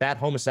 quote, that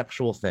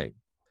homosexual thing.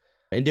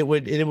 And it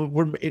would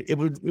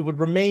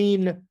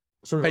remain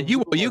sort of. And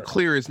you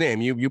clear his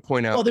name. You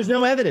point out. Well, there's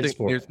no evidence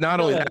for it. There's not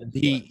only that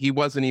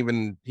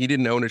he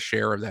didn't own a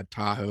share of that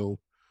Tahoe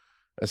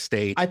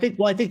estate. I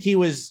think he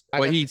was.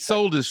 Well, he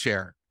sold his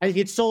share. I think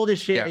he'd sold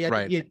his share. Yeah,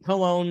 right. He had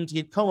co-owned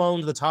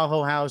the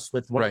Tahoe house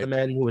with one of the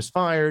men who was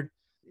fired.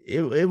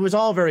 It was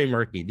all very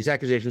murky. These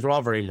accusations were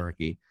all very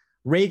murky.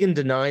 Reagan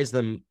denies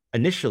them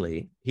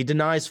initially. He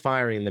denies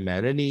firing the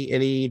men, and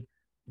he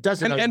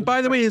doesn't. And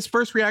by the way, his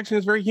first reaction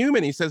is very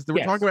human. He says that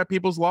we're talking about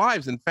people's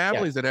lives and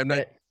families that have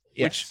not,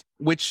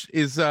 which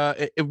is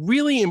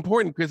really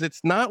important, because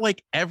it's not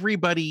like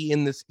everybody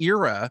in this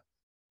era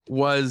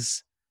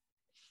was,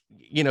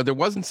 there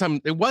wasn't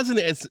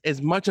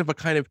as much of a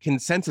kind of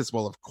consensus.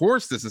 Well, of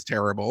course this is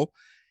terrible.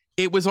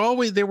 It was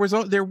always there was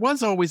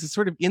always a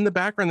sort of in the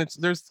background.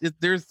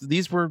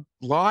 These were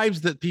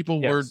lives that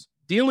people were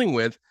dealing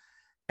with,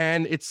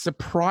 and it's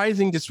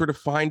surprising to sort of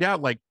find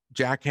out, like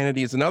Jack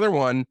Kennedy is another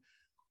one,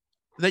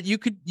 that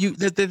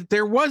that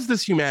there was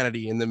this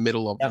humanity in the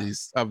middle of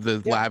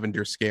the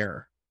lavender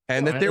scare,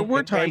 and that there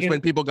were times when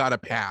people got a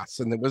pass,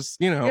 and it was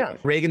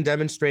Reagan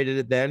demonstrated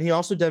it then. He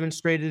also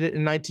demonstrated it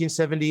in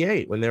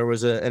 1978 when there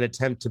was an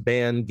attempt to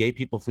ban gay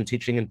people from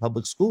teaching in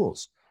public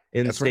schools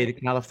in the state of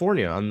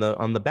California on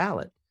the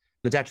ballot.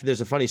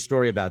 There's a funny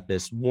story about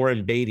this.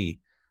 Warren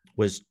Beatty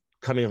was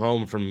coming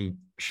home from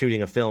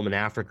shooting a film in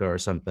Africa or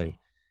something,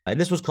 and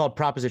this was called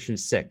Proposition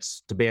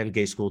 6 to ban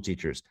gay school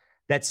teachers.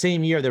 That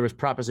same year, there was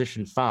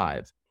Proposition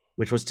 5,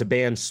 which was to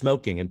ban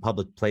smoking in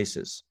public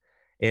places.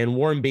 And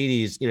Warren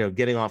Beatty's,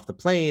 getting off the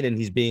plane, and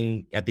he's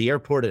being at the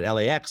airport at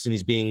LAX, and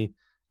he's being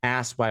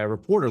asked by a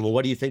reporter, well,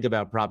 what do you think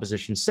about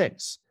Proposition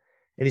 6?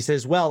 And he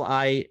says, well,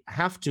 I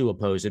have to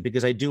oppose it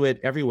because I do it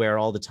everywhere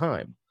all the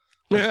time.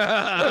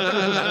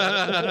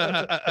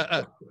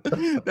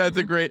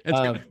 That's great.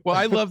 Well,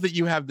 I love that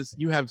you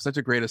have such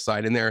a great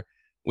aside in there,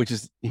 which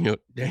is,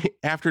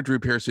 after Drew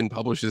Pearson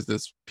publishes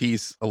this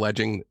piece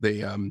alleging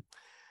the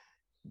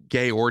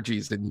gay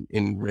orgies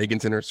in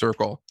Reagan's inner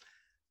circle,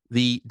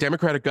 the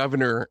Democratic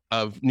governor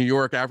of New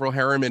York, Avril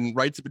Harriman,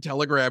 writes up a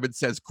telegram and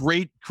says,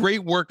 great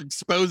work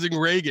exposing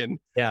Reagan.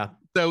 Yeah.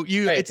 So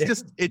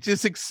it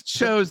just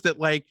shows that,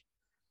 like,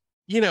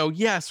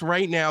 yes,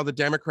 right now the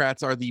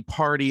Democrats are the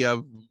party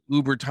of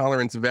uber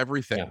tolerance of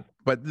everything. Yeah.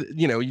 But,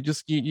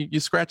 you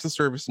scratch the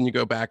surface and you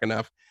go back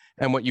enough,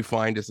 and what you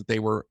find is that they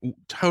were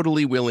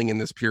totally willing in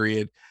this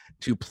period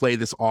to play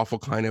this awful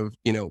kind of,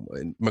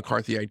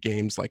 McCarthyite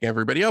games like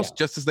everybody else,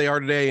 just as they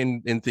are today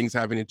in things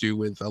having to do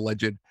with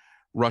alleged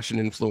Russian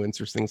influence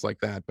or things like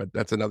that. But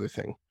that's another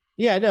thing.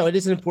 Yeah, no, it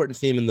is an important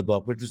theme in the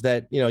book, which is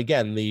that,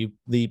 again,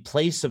 the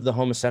place of the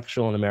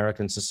homosexual in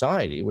American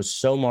society was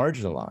so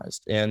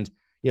marginalized. And,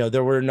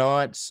 there were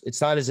not,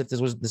 it's not as if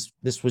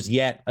this was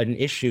yet an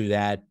issue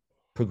that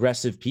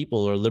progressive people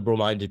or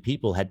liberal-minded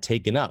people had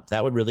taken up.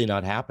 That would really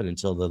not happen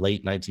until the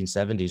late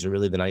 1970s or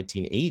really the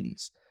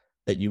 1980s,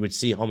 that you would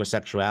see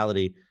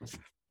homosexuality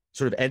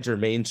sort of enter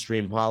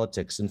mainstream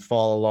politics and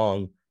fall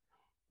along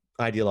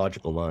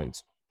ideological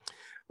lines.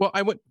 Well,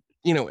 I would,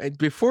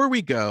 before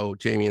we go,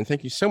 Jamie, and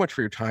thank you so much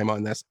for your time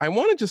on this, I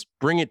want to just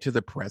bring it to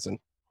the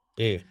present.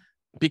 Yeah.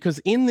 Because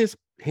in this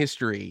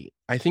history,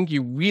 I think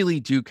you really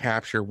do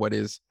capture what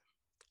is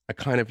a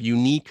kind of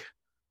unique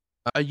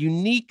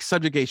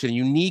subjugation, a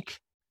unique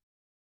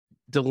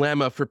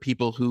dilemma for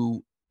people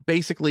who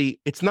basically,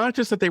 it's not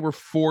just that they were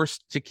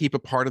forced to keep a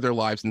part of their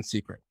lives in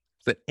secret.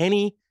 It's that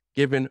any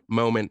given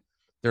moment,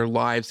 their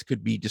lives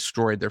could be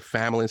destroyed, their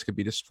families could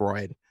be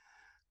destroyed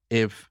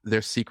if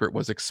their secret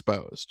was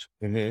exposed.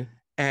 Mm-hmm.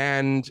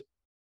 And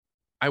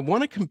I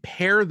want to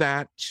compare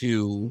that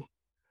to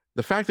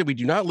the fact that we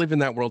do not live in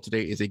that world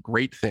today is a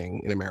great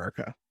thing in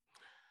America.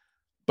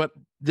 But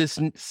this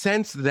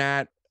sense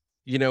that,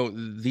 the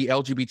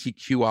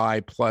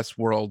LGBTQI plus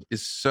world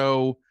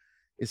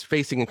is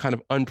facing a kind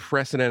of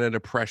unprecedented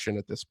oppression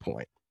at this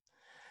point.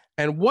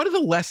 And what are the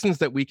lessons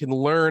that we can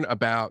learn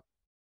about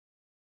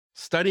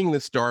studying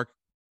this dark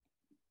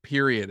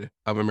period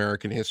of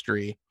American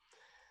history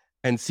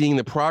and seeing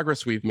the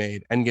progress we've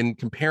made and then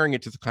comparing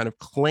it to the kind of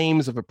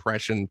claims of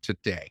oppression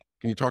today?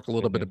 Can you talk a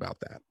little bit about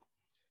that?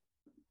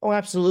 Oh,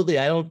 absolutely.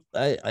 I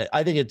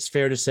think it's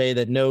fair to say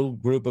that no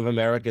group of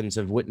Americans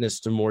have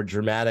witnessed a more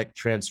dramatic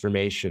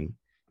transformation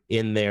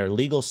in their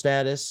legal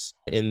status,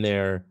 in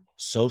their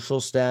social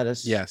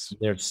status, yes,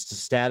 their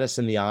status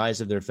in the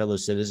eyes of their fellow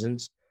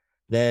citizens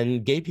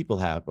than gay people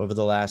have over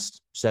the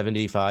last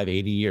 75,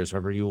 80 years,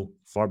 however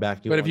far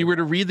back you But if you were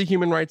to read the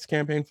Human Rights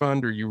Campaign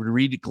Fund or you were to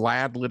read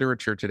GLAAD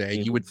literature today,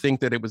 you would think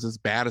that it was as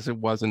bad as it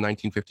was in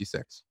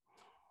 1956.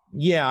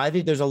 Yeah, I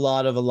think there's a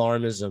lot of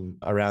alarmism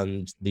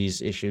around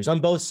these issues on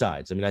both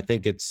sides. I mean, I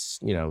think it's,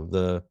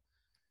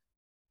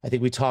 I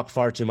think we talk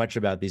far too much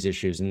about these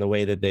issues and the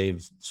way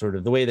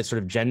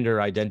that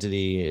gender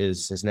identity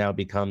has now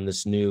become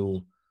this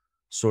new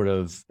sort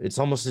of, it's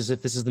almost as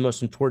if this is the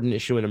most important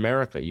issue in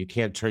America. You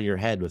can't turn your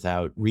head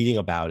without reading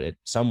about it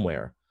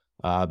somewhere,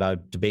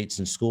 about debates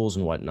in schools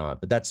and whatnot,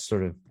 but that's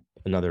sort of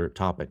another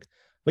topic.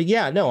 But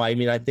yeah, no, I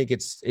mean, I think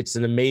it's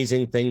an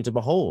amazing thing to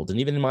behold. And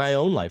even in my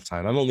own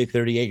lifetime, I'm only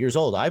 38 years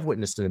old. I've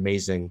witnessed an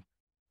amazing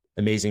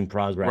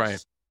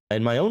progress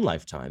in my own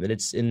lifetime. And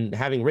it's in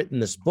having written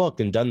this book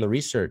and done the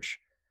research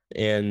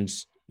and,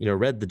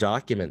 read the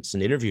documents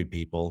and interviewed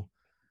people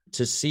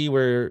to see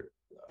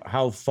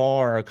how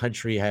far our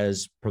country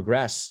has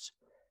progressed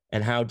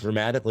and how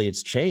dramatically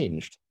it's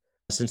changed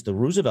since the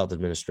Roosevelt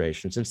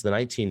administration, since the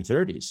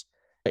 1930s.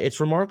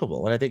 It's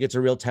remarkable. And I think it's a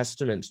real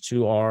testament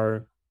to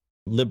our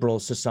liberal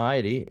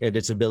society and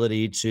its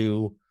ability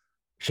to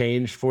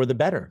change for the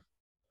better,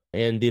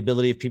 and the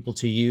ability of people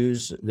to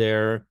use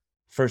their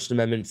First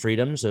Amendment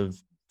freedoms of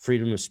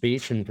freedom of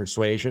speech and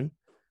persuasion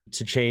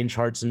to change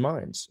hearts and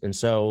minds. And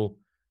so,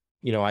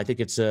 I think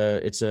it's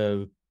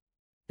an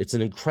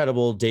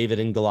incredible David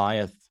and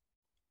Goliath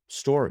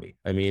story.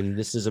 I mean,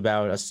 this is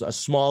about a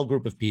small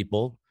group of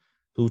people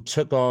who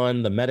took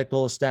on the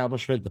medical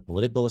establishment, the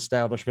political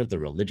establishment, the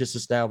religious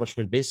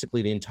establishment,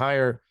 basically the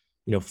entire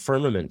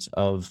firmament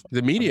of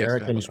the media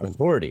American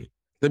authority,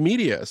 the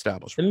media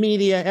establishment, the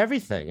media,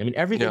 everything. I mean,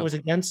 everything was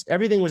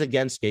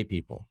against gay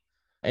people.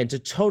 And to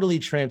totally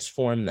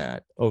transform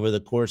that over the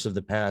course of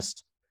the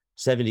past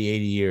 70,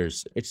 80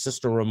 years, it's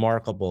just a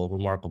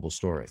remarkable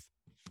story.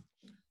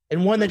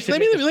 And one that let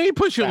me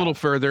push you a little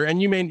further,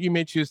 and you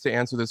may choose to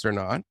answer this or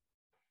not.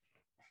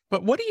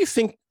 But what do you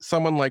think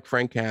someone like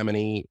Frank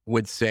Kameny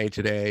would say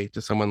today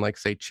to someone like,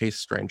 say,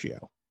 Chase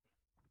Strangio?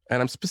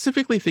 And I'm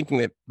specifically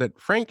thinking that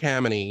Frank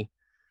Kameny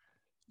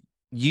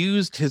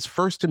used his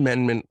First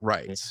Amendment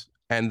rights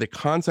and the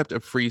concept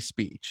of free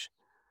speech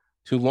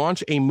to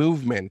launch a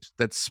movement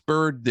that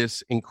spurred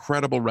this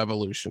incredible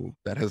revolution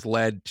that has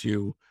led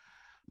to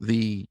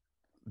the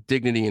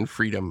dignity and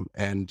freedom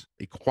and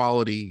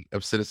equality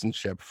of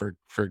citizenship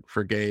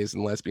for gays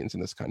and lesbians in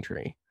this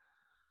country.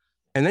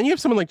 And then you have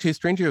someone like Chase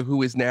Strangio,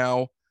 who is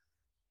now,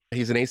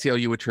 he's an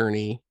ACLU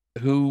attorney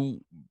who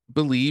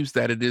believes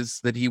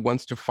that he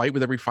wants to fight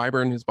with every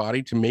fiber in his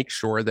body to make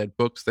sure that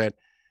books that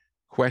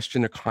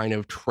question a kind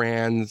of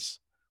trans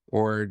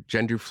or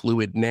gender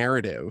fluid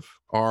narrative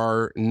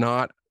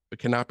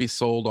cannot be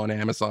sold on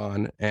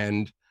Amazon,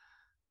 and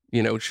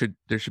there should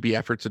be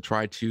efforts to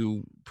try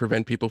to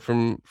prevent people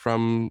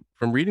from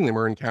reading them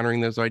or encountering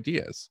those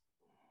ideas.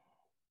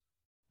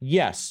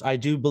 Yes, I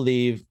do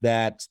believe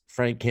that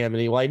Frank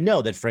Kameny. Well, I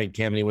know that Frank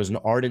Kameny was an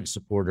ardent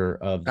supporter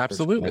of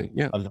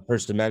the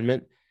First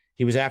Amendment.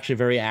 He was actually a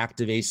very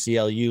active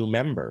ACLU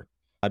member.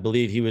 I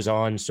believe he was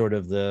on sort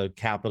of the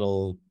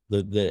Capitol,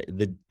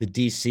 the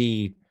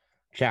DC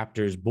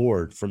chapter's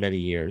board for many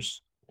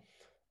years.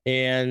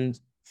 And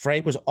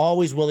Frank was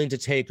always willing to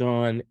take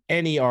on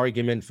any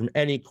argument from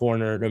any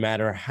corner, no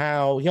matter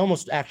how. He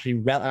almost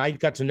actually, I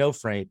got to know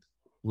Frank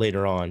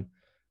later on,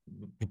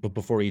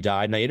 before he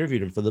died, and I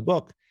interviewed him for the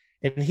book.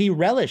 And he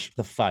relished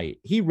the fight.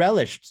 He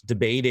relished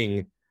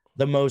debating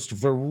the most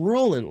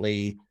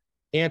virulently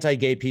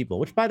anti-gay people,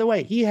 which, by the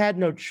way, he had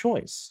no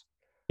choice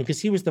because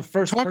he was the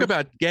first. Talk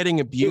about getting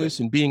abused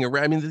and being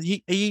around. I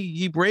mean,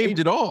 he braved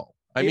it all.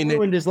 I mean,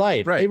 ruined his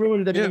life. Right. They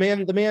ruined the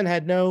man. The man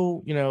had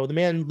no, the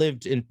man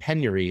lived in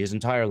penury his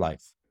entire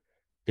life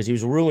because he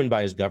was ruined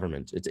by his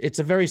government. It's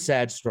a very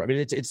sad story. I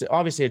mean, it's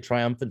obviously a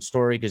triumphant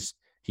story because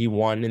he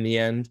won in the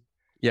end.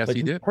 Yes, but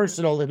he did.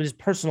 His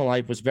personal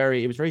life was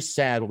very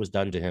sad what was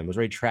done to him. It was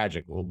very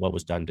tragic what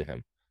was done to him.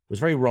 It was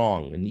very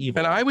wrong and evil.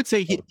 And I would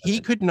say he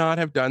could not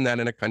have done that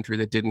in a country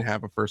that didn't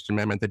have a First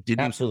Amendment, that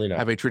didn't Absolutely not.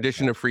 have a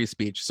tradition of free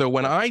speech. So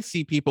when I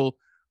see people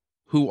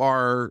who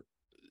are,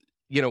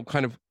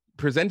 kind of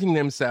presenting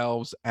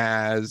themselves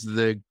as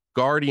the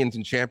guardians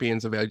and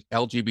champions of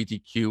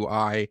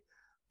LGBTQI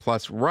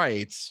plus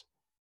rights,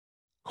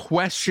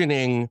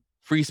 questioning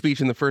free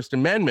speech in the First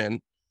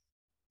Amendment,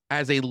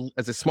 as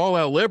a small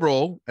L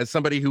liberal, as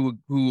somebody who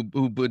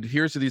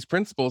adheres to these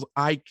principles,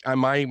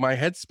 my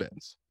head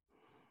spins.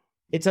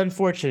 It's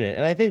unfortunate,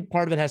 and I think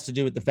part of it has to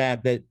do with the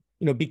fact that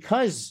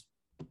because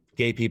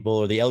gay people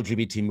or the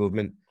LGBT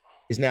movement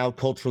is now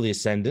culturally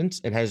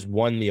ascendant and has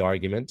won the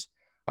argument.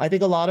 I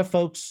think a lot of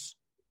folks,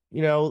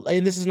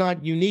 and this is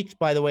not unique,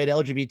 by the way, to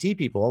LGBT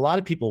people. A lot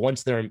of people,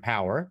 once they're in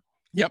power,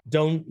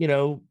 don't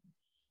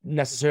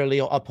necessarily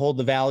uphold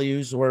the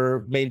values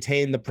or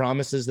maintain the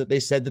promises that they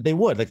said that they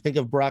would. Like, think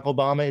of Barack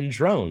Obama and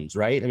drones,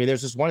 right? I mean,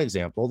 there's just one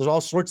example. There's all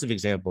sorts of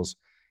examples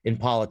in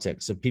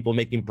politics of people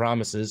making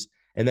promises,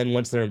 and then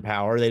once they're in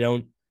power, they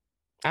don't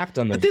act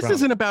on those But this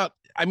promises.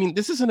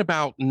 this isn't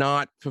about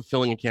not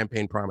fulfilling a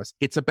campaign promise.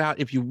 It's about,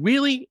 if you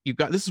really,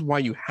 this is why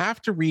you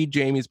have to read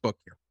Jamie's book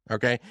here,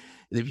 okay?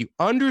 If you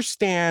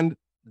understand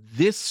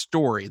this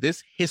story,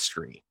 this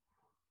history,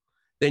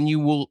 then you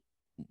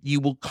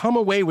will come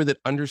away with it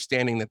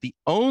understanding that the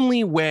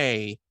only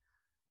way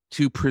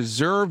to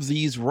preserve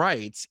these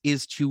rights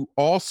is to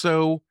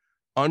also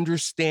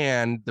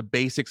understand the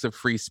basics of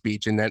free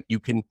speech, and that you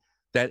can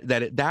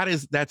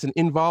that's an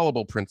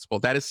inviolable principle.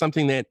 That is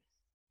something that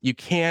you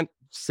can't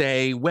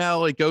say,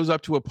 well, it goes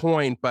up to a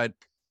point, but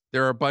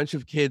there are a bunch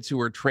of kids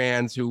who are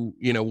trans who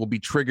will be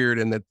triggered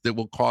and that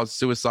will cause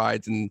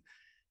suicides, and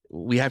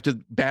we have to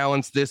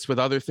balance this with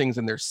other things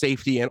and their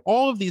safety and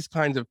all of these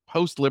kinds of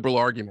post-liberal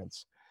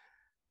arguments.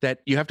 That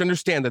you have to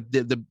understand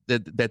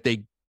that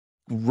they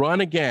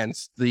run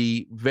against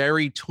the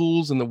very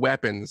tools and the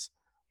weapons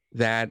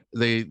that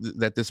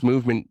this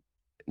movement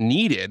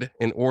needed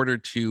in order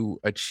to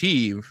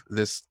achieve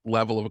this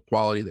level of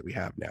equality that we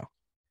have now.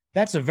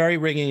 That's a very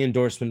ringing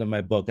endorsement of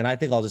my book, and I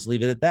think I'll just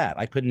leave it at that.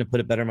 I couldn't have put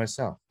it better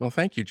myself. Well,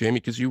 thank you,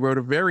 Jamie, because you wrote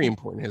a very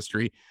important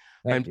history.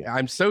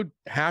 I'm so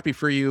happy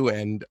for you,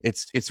 and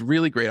it's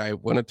really great. I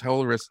want to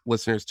tell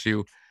listeners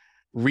to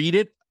read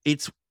it.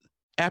 It's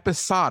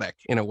episodic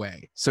in a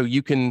way, so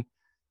you can,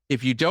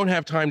 if you don't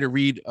have time to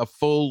read a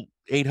full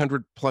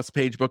 800 plus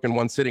page book in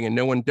one sitting, and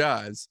no one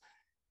does,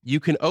 you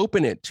can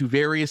open it to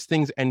various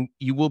things, and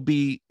you will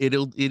be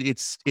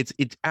it's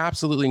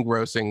absolutely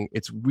engrossing.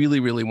 It's really,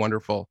 really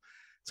wonderful.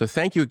 So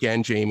thank you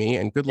again, Jamie,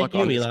 and good luck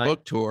on this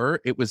book tour.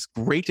 It was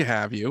great to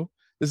have you.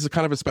 This is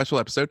kind of a special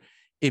episode.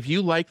 If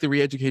you like the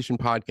Reeducation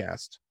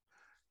podcast,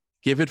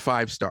 give it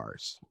 5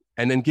 stars,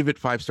 and then give it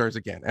 5 stars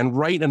again, and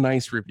write a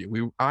nice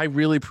review. I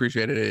really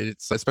appreciated it.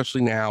 It's,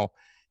 especially now,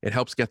 it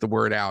helps get the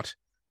word out.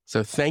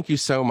 So thank you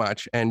so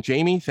much. And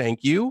Jamie,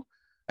 thank you.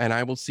 And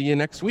I will see you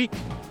next week.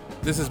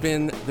 This has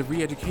been The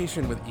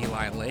Reeducation with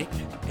Eli Lake,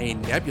 a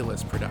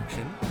Nebulous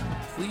production.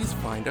 Please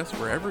find us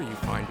wherever you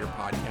find your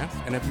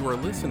podcasts. And if you are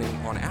listening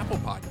on Apple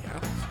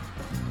Podcasts,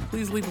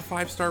 please leave a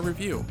 5-star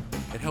review.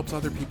 It helps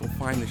other people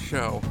find the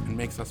show and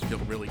makes us feel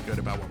really good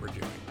about what we're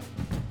doing.